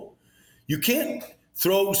fool him. You can't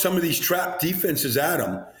throw some of these trap defenses at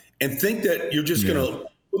him and think that you're just going to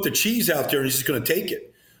put the cheese out there and he's just going to take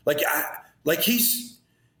it.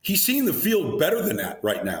 He's seeing the field better than that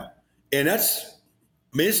right now. And it's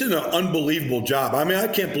an unbelievable job. I mean, I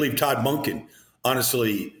can't believe Todd Monken,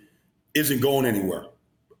 honestly, isn't going anywhere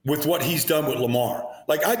with what he's done with Lamar.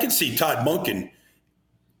 I could see Todd Monken,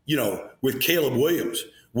 with Caleb Williams,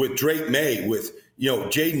 with Drake May, with,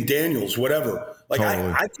 Jaden Daniels, whatever.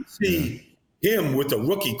 Totally. I could see him with a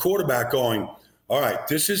rookie quarterback going, all right,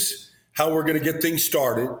 this is how we're going to get things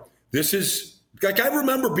started. This is I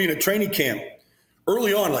remember being at training camp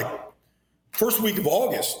early on, first week of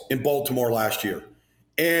August in Baltimore last year.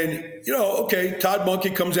 And, Todd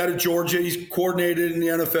Monken comes out of Georgia. He's coordinated in the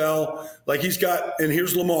NFL. And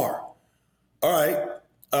here's Lamar. All right.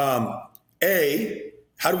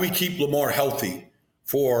 How do we keep Lamar healthy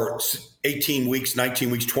for 18 weeks,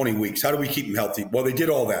 19 weeks, 20 weeks? How do we keep him healthy? Well, they did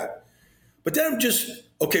all that. But then I'm just,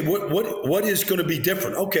 okay, what is going to be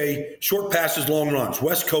different? Okay, short passes, long runs,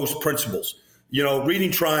 West Coast principles,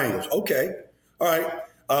 reading triangles. Okay. All right.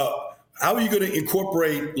 How are you going to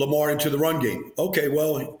incorporate Lamar into the run game? Okay,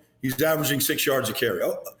 well, he's averaging 6 yards a carry.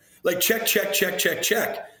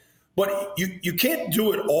 Check. But you can't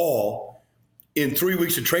do it all in 3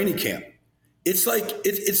 weeks of training camp. It's like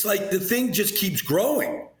the thing just keeps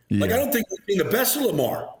growing. Yeah. I don't think we're seeing the best of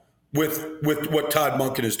Lamar with what Todd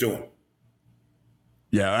Monken is doing.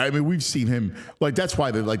 Yeah, I mean, we've seen him. That's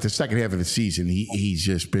why the second half of the season, he's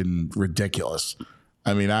just been ridiculous.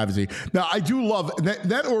 I mean, obviously. Now, I do love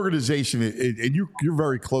that organization, and you're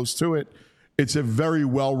very close to it. It's a very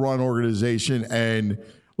well-run organization. And,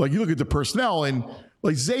 you look at the personnel, and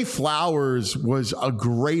like Zay Flowers was a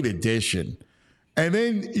great addition. And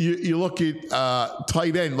then you look at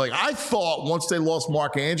tight end. Like I thought once they lost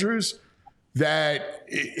Mark Andrews that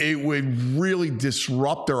it would really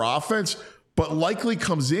disrupt their offense, but Likely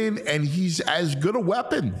comes in and he's as good a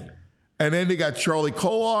weapon. And then they got Charlie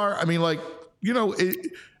Kolar. I mean, like,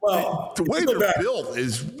 the way they're built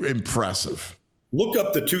is impressive. Look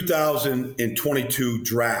up the 2022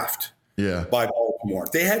 draft by Baltimore.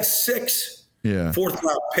 They had 6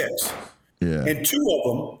 fourth-round picks, and 2 of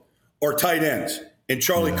them are tight ends, and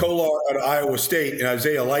Charlie Kolar out of Iowa State and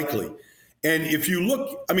Isaiah Likely. And if you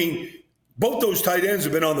look, I mean, both those tight ends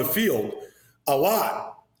have been on the field a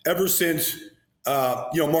lot ever since,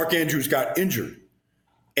 Mark Andrews got injured.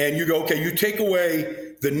 And you go, okay, you take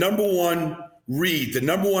away the number one read, the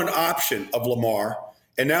number one option of Lamar,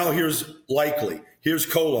 and now here's Likely, here's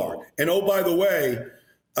Kolar. And oh, by the way,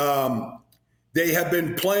 they have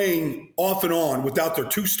been playing off and on without their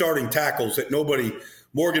 2 starting tackles that nobody,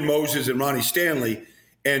 Morgan Moses and Ronnie Stanley,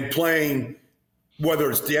 and playing whether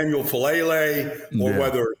it's Daniel Falele or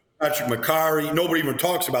whether Patrick McCarry, nobody even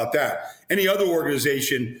talks about that. Any other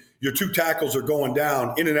organization, your 2 tackles are going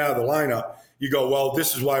down in and out of the lineup. You go, well,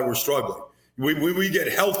 this is why we're struggling. We get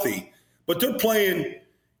healthy, but they're playing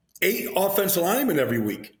 8 offensive linemen every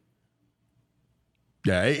week.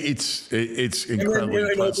 Yeah, it's incredibly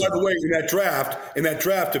impressive. By the way, in that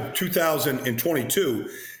draft of 2022,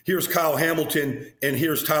 here's Kyle Hamilton and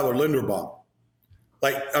here's Tyler Linderbaum.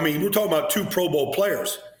 Like, I mean, we're talking about 2 Pro Bowl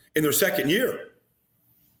players in their second year.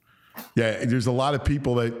 Yeah, there's a lot of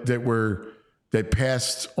people that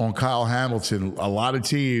passed on Kyle Hamilton. A lot of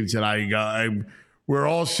teams, and we're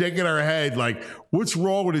all shaking our head like, what's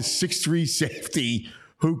wrong with a 6'3" safety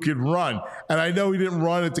who can run? And I know he didn't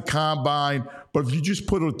run at the combine, but if you just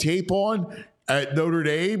put a tape on at Notre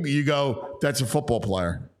Dame, you go, that's a football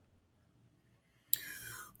player.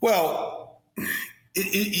 Well,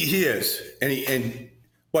 he is,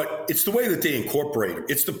 but it's the way that they incorporate him.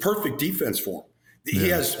 It's the perfect defense for him. He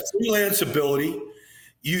has freelance ability.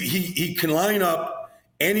 He can line up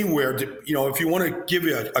anywhere. If you want to give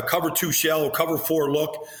you a cover 2 shell or cover 4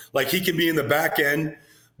 look, like he can be in the back end.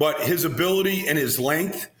 But his ability and his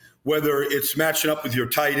length, whether it's matching up with your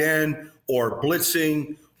tight end or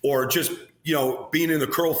blitzing or just being in the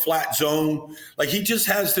curl flat zone, like he just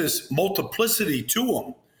has this multiplicity to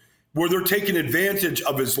him, where they're taking advantage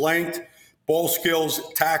of his length, ball skills,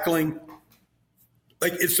 tackling.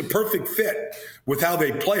 Like it's the perfect fit with how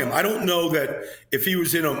they play him. I don't know that if he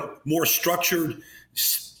was in a more structured,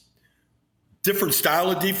 different style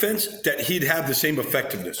of defense, that he'd have the same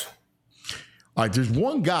effectiveness. All right, there's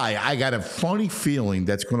one guy I got a funny feeling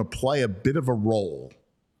that's going to play a bit of a role.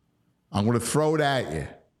 I'm going to throw it at you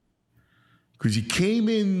because he came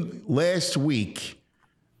in last week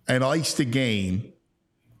and iced the game.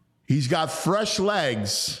 He's got fresh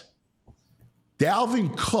legs.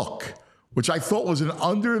 Dalvin Cook, which I thought was an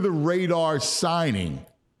under-the-radar signing.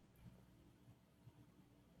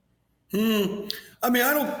 I mean,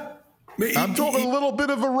 I'm talking a little bit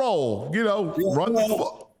of a role, run the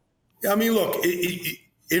foot. I mean, look,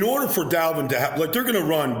 in order for Dalvin to have, they're going to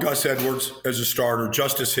run Gus Edwards as a starter,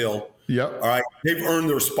 Justice Hill. Yep. All right. They've earned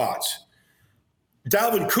their spots.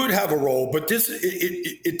 Dalvin could have a role, but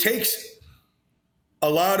it takes a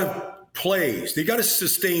lot of plays. They got to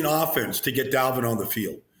sustain offense to get Dalvin on the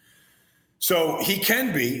field. So he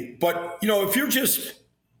can be, but if you're just,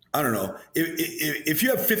 I don't know, if you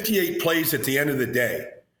have 58 plays at the end of the day,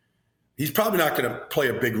 he's probably not going to play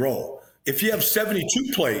a big role. If you have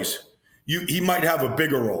 72 plays, he might have a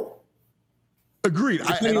bigger role. Agreed.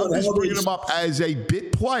 And I'm just bringing him up as a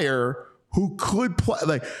bit player who could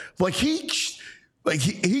play. Like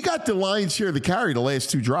he got the lion's share of the carry the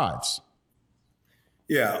last 2 drives.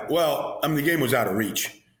 Yeah. Well, I mean, the game was out of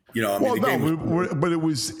reach. But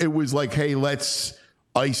it was like, hey, let's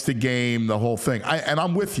ice the game, the whole thing. And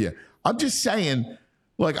I'm with you. I'm just saying,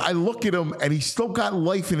 like, I look at him and he's still got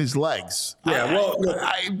life in his legs. Yeah,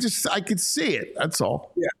 I could see it. That's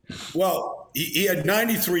all. Yeah. Well, he had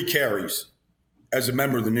 93 carries as a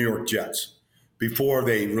member of the New York Jets before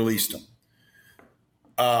they released him.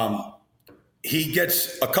 He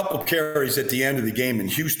gets a couple of carries at the end of the game in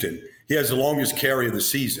Houston. He has the longest carry of the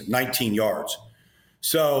season, 19 yards.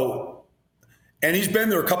 So, and he's been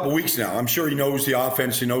there a couple of weeks now. I'm sure he knows the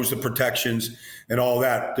offense, he knows the protections and all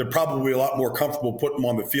that. They're probably a lot more comfortable putting him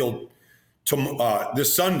on the field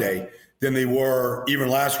this Sunday than they were even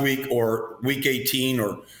last week or week 18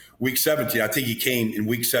 or week 17. I think he came in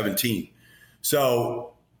week 17.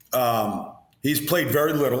 So he's played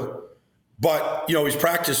very little, but, he's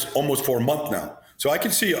practiced almost for a month now. So I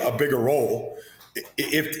can see a bigger role.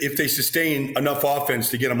 if they sustain enough offense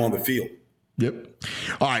to get them on the field. Yep.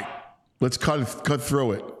 All right, let's cut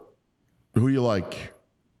through it. Who you like?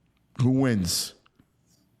 Who wins?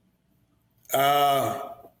 I'm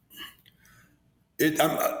going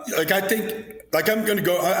to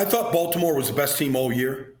go. I thought Baltimore was the best team all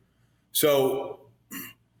year. So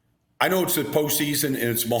I know it's the postseason and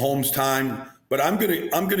it's Mahomes' time, but I'm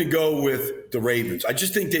gonna go with the Ravens. I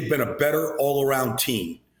just think they've been a better all-around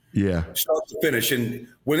team. Yeah, start to finish. And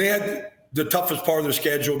when they had the toughest part of their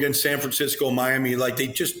schedule against San Francisco and Miami, like they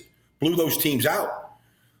just blew those teams out.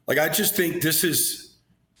 Like I just think this is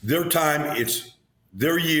their time. It's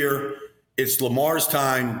their year. It's Lamar's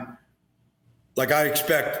time. Like I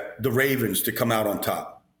expect the Ravens to come out on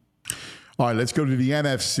top. All right, let's go to the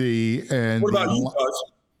NFC. And what about you, Buzz?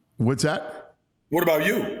 What's that? What about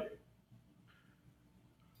you?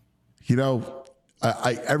 You know,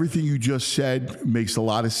 I everything you just said makes a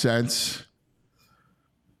lot of sense.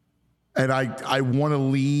 And I want to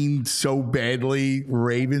lean so badly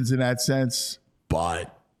Ravens in that sense,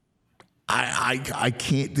 but I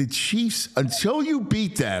can't. The Chiefs, until you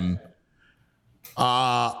beat them,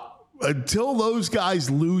 until those guys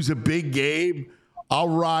lose a big game, I'll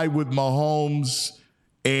ride with Mahomes,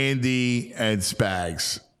 Andy, and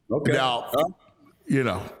Spags. Okay. Now, you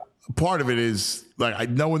know, part of it is like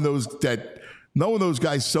knowing those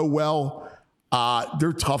guys so well,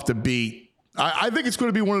 they're tough to beat. I think it's going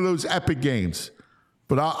to be one of those epic games,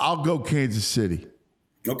 but I'll go Kansas City.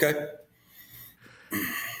 Okay.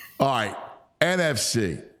 All right,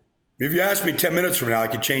 NFC. If you ask me 10 minutes from now, I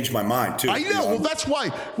could change my mind too. I know. Well, that's why.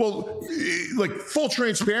 Well, like full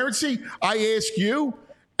transparency, I ask you,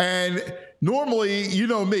 and normally, you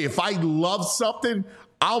know me, if I love something,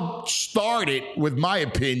 I'll start it with my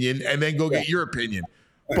opinion and then go get your opinion.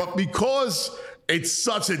 But because it's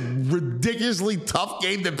such a ridiculously tough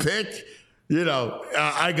game to pick, you know,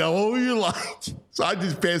 I go, oh, you like. So I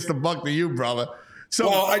just passed the buck to you, brother. So,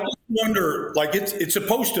 well, I just wonder, like it's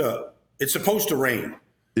supposed to rain.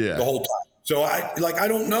 Yeah. The whole time. So I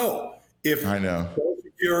don't know if I know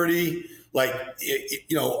security,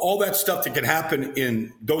 all that stuff that can happen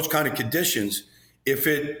in those kind of conditions, if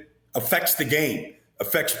it affects the game,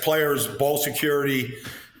 affects players, ball security,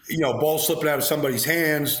 ball slipping out of somebody's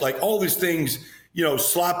hands, like all these things,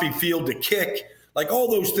 sloppy field to kick, like all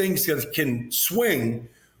those things that can swing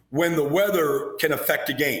when the weather can affect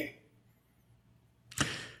a game.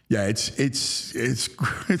 Yeah, it's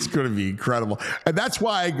going to be incredible. And that's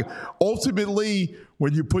why ultimately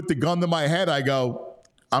when you put the gun to my head, I go,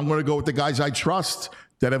 I'm going to go with the guys I trust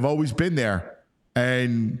that have always been there.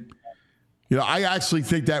 And, I actually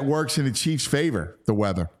think that works in the Chiefs' favor, the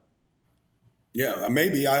weather. Yeah,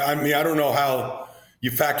 maybe. I mean, I don't know how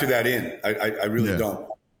you factor that in. I really don't.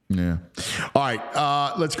 Yeah. All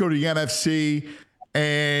right, let's go to the NFC.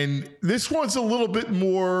 And this one's a little bit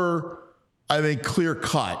more, I think, clear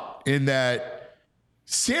cut in that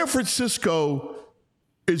San Francisco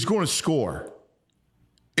is going to score.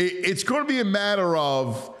 It's going to be a matter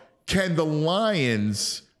of, can the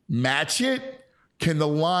Lions match it? Can the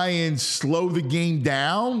Lions slow the game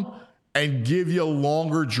down and give you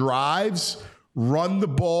longer drives, run the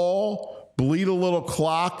ball, bleed a little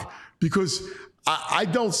clock? Because I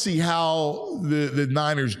don't see how the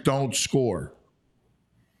Niners don't score.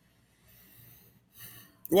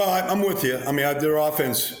 Well, I'm with you. I mean, their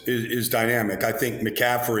offense is dynamic. I think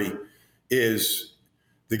McCaffrey is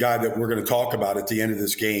the guy that we're going to talk about at the end of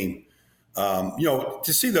this game. To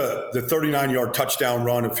see the 39-yard touchdown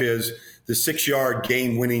run of his, the 6-yard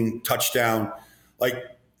game-winning touchdown, like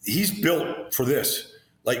he's built for this.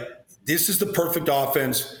 Like this is the perfect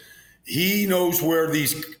offense. He knows where the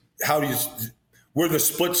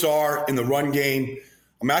splits are in the run game.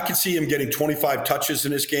 I mean, I could see him getting 25 touches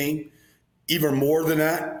in this game. Even more than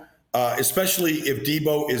that, especially if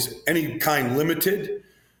Debo is any kind limited.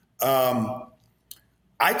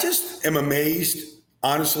 I just am amazed,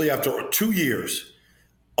 honestly, after 2 years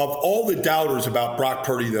of all the doubters about Brock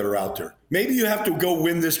Purdy that are out there. Maybe you have to go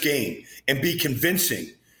win this game and be convincing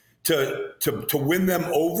to win them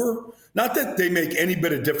over. Not that they make any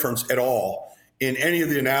bit of difference at all in any of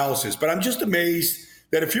the analysis, but I'm just amazed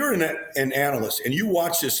that if you're an analyst and you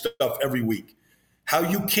watch this stuff every week, how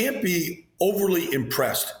you can't be overly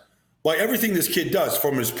impressed by everything this kid does,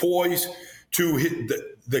 from his poise to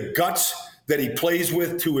the guts that he plays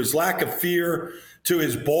with, to his lack of fear, to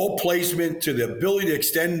his ball placement, to the ability to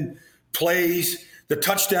extend plays, the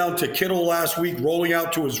touchdown to Kittle last week, rolling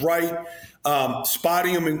out to his right,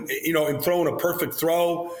 spotting him and throwing a perfect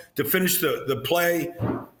throw to finish the play.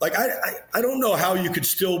 Like, I don't know how you could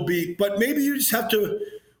still be, but maybe you just have to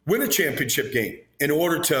win a championship game in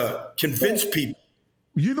order to convince people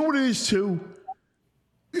You know what it is too?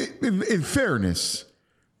 In fairness,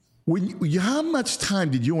 how much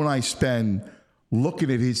time did you and I spend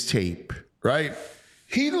looking at his tape, right?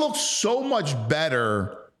 He looks so much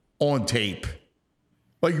better on tape.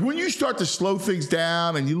 Like when you start to slow things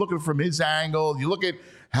down and you look at it from his angle, you look at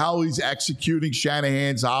how he's executing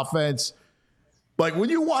Shanahan's offense. Like when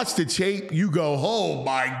you watch the tape, you go, "Oh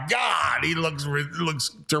my God, he looks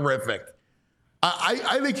terrific."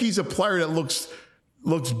 I think he's a player that looks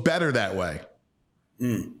better that way.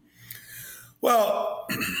 Well,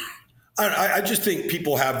 I just think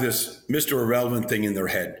people have this Mr. Irrelevant thing in their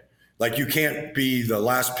head. Like you can't be the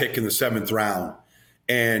last pick in the 7th round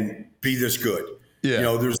and be this good. Yeah. You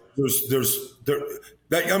know, the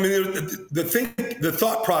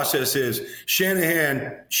thought process is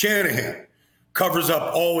Shanahan covers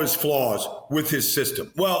up all his flaws with his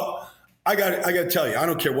system. Well, I got to tell you, I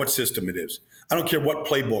don't care what system it is. I don't care what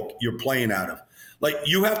playbook you're playing out of. Like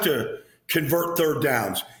you have to convert third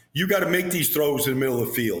downs. You got to make these throws in the middle of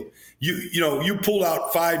the field. You pull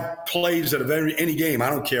out 5 plays out of any game. I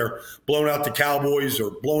don't care, blown out the Cowboys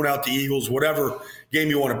or blown out the Eagles, whatever game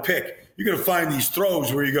you want to pick. You're going to find these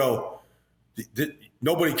throws where you go,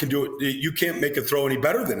 nobody can do it. You can't make a throw any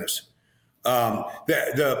better than this.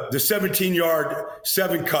 The 17-yard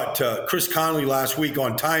 7-cut to Chris Conley last week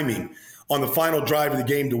on timing on the final drive of the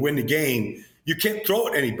game to win the game. You can't throw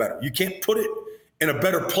it any better. You can't put it in a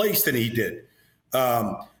better place than he did.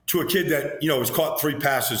 To a kid that, has caught 3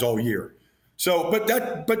 passes all year. So, but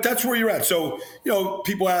that's where you're at. So,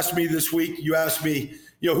 people asked me this week, you asked me,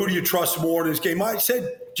 who do you trust more in this game? I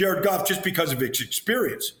said Jared Goff just because of his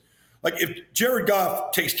experience. Like if Jared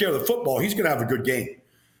Goff takes care of the football, he's going to have a good game.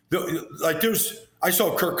 I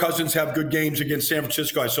saw Kirk Cousins have good games against San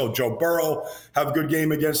Francisco. I saw Joe Burrow have a good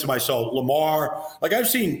game against him. I saw Lamar. Like I've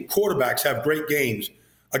seen quarterbacks have great games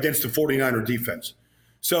against the 49er defense.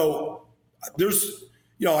 So I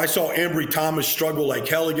saw Ambry Thomas struggle like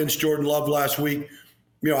hell against Jordan Love last week.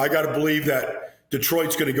 I got to believe that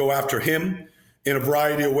Detroit's going to go after him in a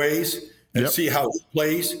variety of ways and see how he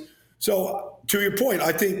plays. So to your point,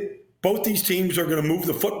 I think both these teams are going to move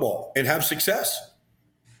the football and have success.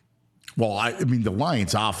 Well, I mean, the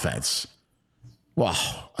Lions offense,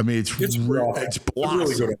 it's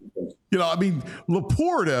really good.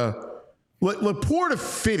 Laporta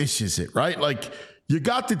finishes it, right? Like you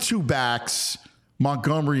got the 2 backs,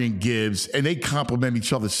 Montgomery and Gibbs, and they complement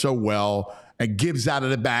each other so well. And Gibbs out of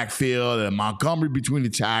the backfield and Montgomery between the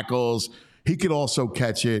tackles. He could also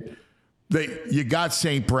catch it. You got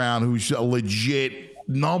St. Brown, who's a legit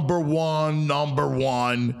number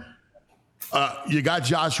one. You got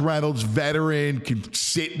Josh Reynolds, veteran, can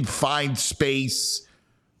sit and find space.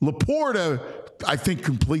 Laporta, I think,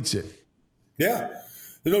 completes it. Yeah,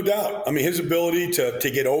 there's no doubt. I mean, his ability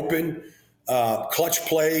to get open, clutch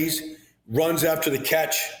plays, runs after the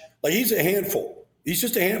catch. Like he's a handful. He's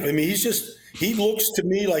just a handful. I mean, he looks to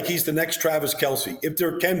me like he's the next Travis Kelce, if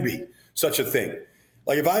there can be such a thing.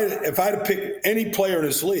 Like if I had to pick any player in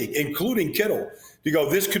this league, including Kittle, to go,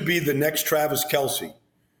 this could be the next Travis Kelce,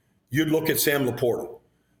 you'd look at Sam Laporta.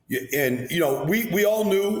 And, we all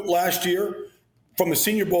knew last year from the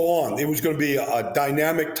Senior Bowl on, it was going to be a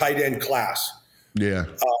dynamic tight end class. Yeah.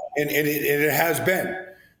 And it has been.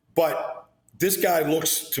 But this guy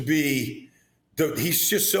looks to be he's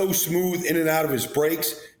just so smooth in and out of his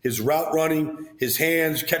breaks, his route running, his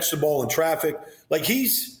hands, catch the ball in traffic. Like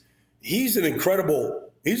he's an incredible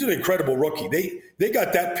rookie. They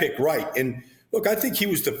got that pick right. And look, I think he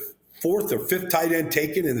was the 4th or 5th tight end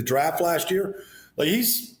taken in the draft last year. Like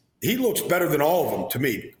he looks better than all of them to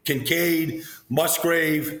me. Kincaid,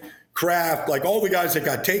 Musgrave, Kraft, like all the guys that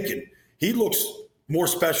got taken. He looks more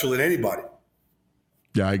special than anybody.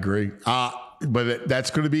 Yeah, I agree. But that's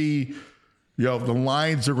going to be, the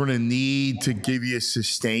Lions are going to need to give you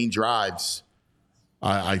sustained drives.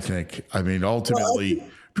 I think. I mean, ultimately,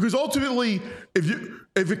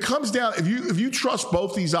 if it comes down, if you trust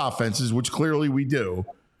both these offenses, which clearly we do,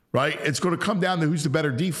 right? It's going to come down to who's the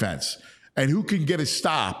better defense and who can get a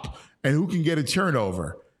stop and who can get a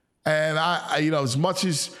turnover. And as much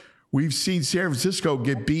as we've seen San Francisco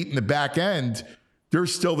get beat in the back end, they're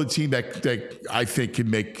still the team that I think can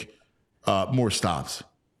make more stops.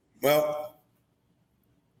 Well,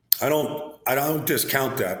 I don't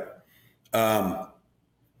discount that. I'm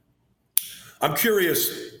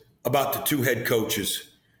curious about the 2 head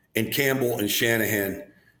coaches in Campbell and Shanahan.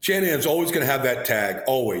 Shanahan's always going to have that tag,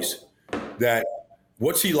 always, that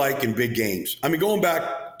what's he like in big games? I mean, going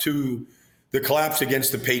back to the collapse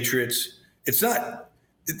against the Patriots, it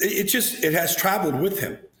has traveled with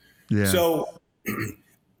him. Yeah. So,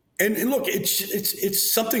 And look,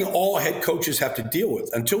 it's something all head coaches have to deal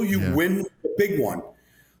with until you win the big one.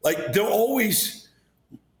 Like, they'll always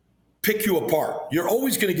pick you apart. You're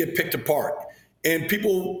always going to get picked apart. And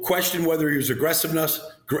people question whether he was aggressiveness.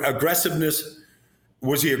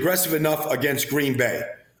 Was he aggressive enough against Green Bay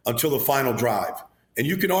until the final drive? And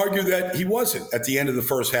you can argue that he wasn't at the end of the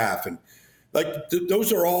first half. And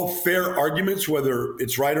those are all fair arguments, whether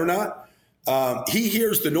it's right or not. He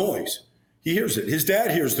hears the noise. He hears it. His dad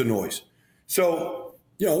hears the noise. So,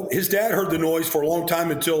 his dad heard the noise for a long time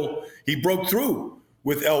until he broke through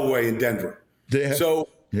with Elway in Denver. Yeah. So,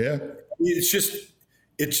 yeah, it's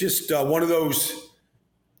just one of those,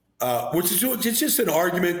 it's just an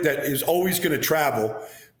argument that is always going to travel,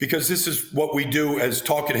 because this is what we do as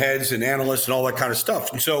talking heads and analysts and all that kind of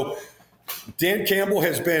stuff. And so Dan Campbell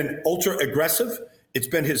has been ultra aggressive. It's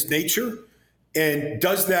been his nature. And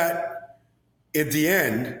does that, at the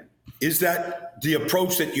end, is that the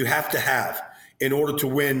approach that you have to have in order to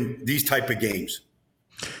win these type of games?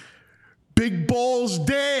 Big balls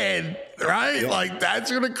Dan, right? Yeah. That's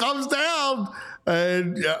when it comes down.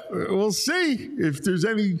 And we'll see if there's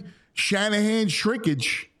any Shanahan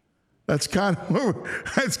shrinkage. That's kind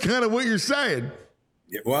of what you're saying.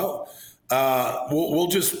 Yeah, well, we'll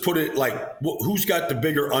just put it like, who's got the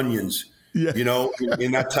bigger onions, in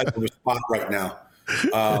that type of a spot right now.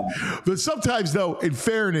 But sometimes, though, in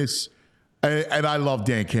fairness, and I love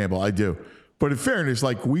Dan Campbell, I do. But in fairness,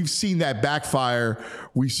 we've seen that backfire.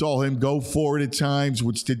 We saw him go for it at times,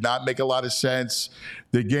 which did not make a lot of sense.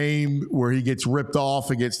 The game where he gets ripped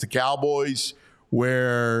off against the Cowboys,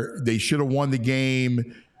 where they should have won the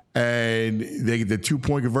game, and the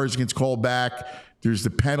 2-point conversion gets called back. There's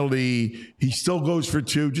the penalty. He still goes for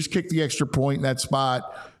 2. Just kick the extra point in that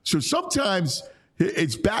spot. So sometimes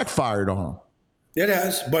it's backfired on him. It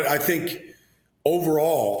has, but I think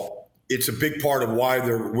overall, it's a big part of why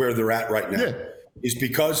they're where they're at right now, is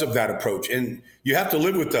because of that approach. And you have to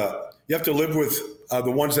live with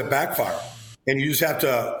the ones that backfire, and you just have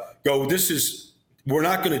to go. We're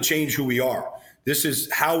not going to change who we are. This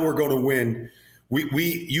is how we're going to win.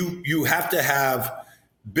 You have to have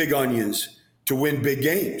big onions to win big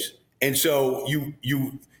games, and so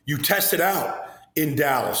you test it out in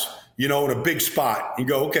Dallas. In a big spot. You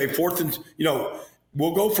go, okay, fourth and,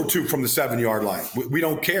 we'll go for 2 from the 7-yard line. We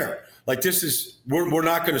don't care. We're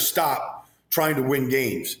not going to stop trying to win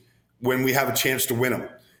games when we have a chance to win them.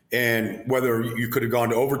 And whether you could have gone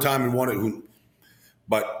to overtime and won it,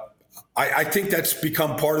 but I think that's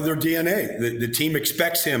become part of their DNA. The team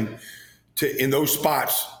expects him to, in those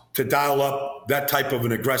spots, to dial up that type of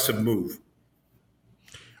an aggressive move.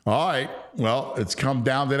 All right. Well, it's come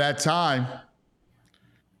down to that time.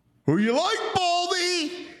 Who you like,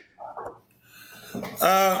 Baldy?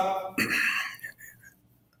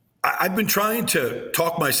 I've been trying to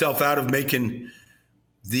talk myself out of making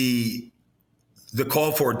the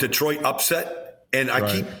call for a Detroit upset, and I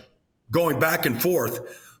keep going back and forth.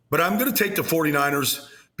 But I'm going to take the 49ers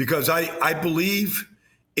because I believe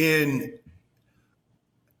in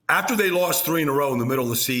 – after they lost 3 in a row in the middle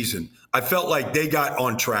of the season, I felt like they got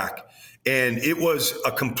on track. And it was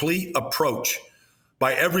a complete approach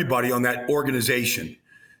by everybody on that organization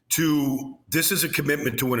to this is a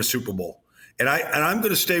commitment to win a Super Bowl. And I'm going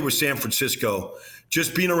to stay with San Francisco,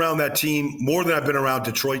 just being around that team more than I've been around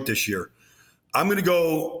Detroit this year. I'm going to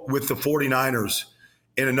go with the 49ers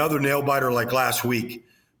in another nail-biter like last week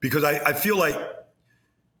because I feel like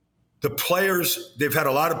the players, they've had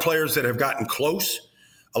a lot of players that have gotten close.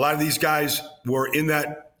 A lot of these guys were in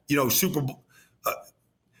that, Super Bowl.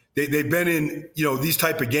 They've been in, these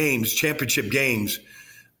type of games, championship games.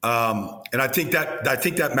 And I think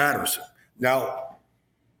that matters. Now,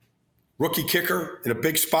 rookie kicker in a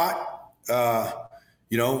big spot,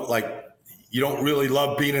 you don't really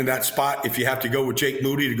love being in that spot if you have to go with Jake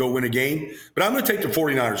Moody to go win a game. But I'm going to take the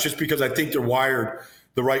 49ers just because I think they're wired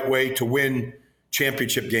the right way to win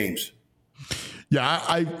championship games. Yeah,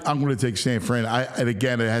 I'm going to take San Fran. And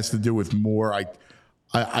again, it has to do with more.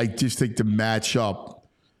 I just think the matchup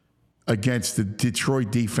against the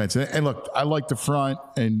Detroit defense. And look, I like the front,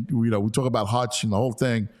 and we talk about Hutch and the whole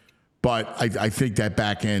thing, but I think that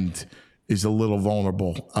back end is a little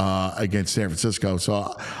vulnerable against San Francisco.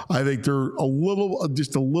 So I think they're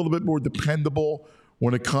just a little bit more dependable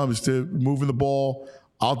when it comes to moving the ball.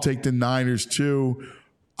 I'll take the Niners too.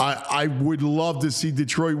 I would love to see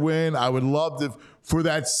Detroit win. I would love for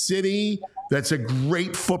that city. That's a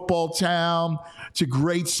great football town. It's a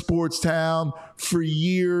great sports town for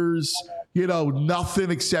years.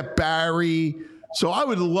 Nothing except Barry. So I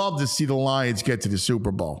would love to see the Lions get to the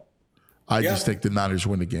Super Bowl. I just think the Niners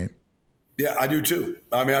win the game. Yeah, I do too.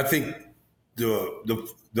 I mean, I think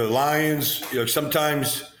the Lions,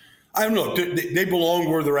 sometimes, I don't know, they belong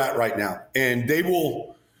where they're at right now. And they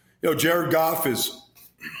will, Jared Goff is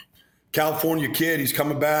California kid. He's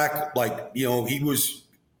coming back. He was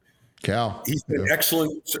Cal. He's been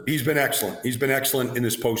excellent. He's been excellent. He's been excellent in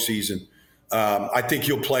this postseason. I think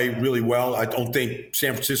he'll play really well. I don't think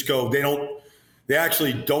San Francisco, they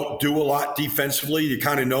actually don't do a lot defensively. You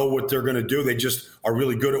kind of know what they're going to do. They just are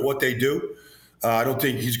really good at what they do. I don't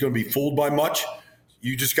think he's going to be fooled by much.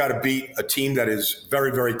 You just got to beat a team that is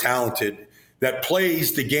very, very talented, that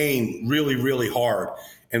plays the game really, really hard,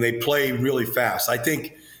 and they play really fast. I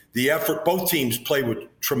think the effort, both teams play with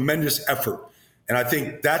tremendous effort, and I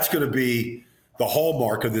think that's going to be the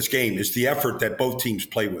hallmark of this game, is the effort that both teams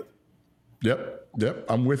play with. Yep,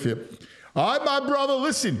 I'm with you. All right, my brother,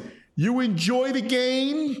 listen, you enjoy the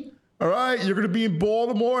game, all right? You're going to be in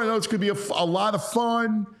Baltimore. I know it's going to be a lot of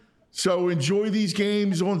fun, so enjoy these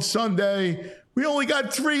games on Sunday. We only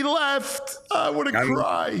got 3 left. I want to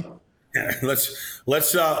cry.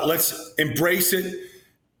 Let's embrace it.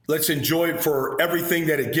 Let's enjoy it for everything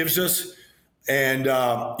that it gives us. And,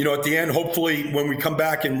 at the end, hopefully when we come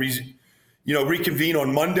back and, reconvene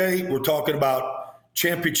on Monday, we're talking about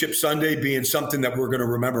Championship Sunday being something that we're going to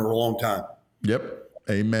remember a long time. Yep.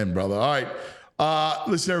 Amen, brother. All right.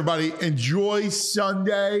 Listen, everybody, enjoy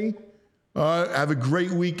Sunday. Have a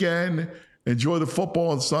great weekend. Enjoy the football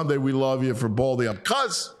on Sunday. We love you. For Baldy, I'm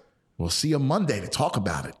Cuz. We'll see you Monday to talk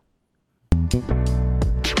about it.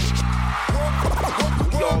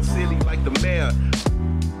 We all silly like the mayor.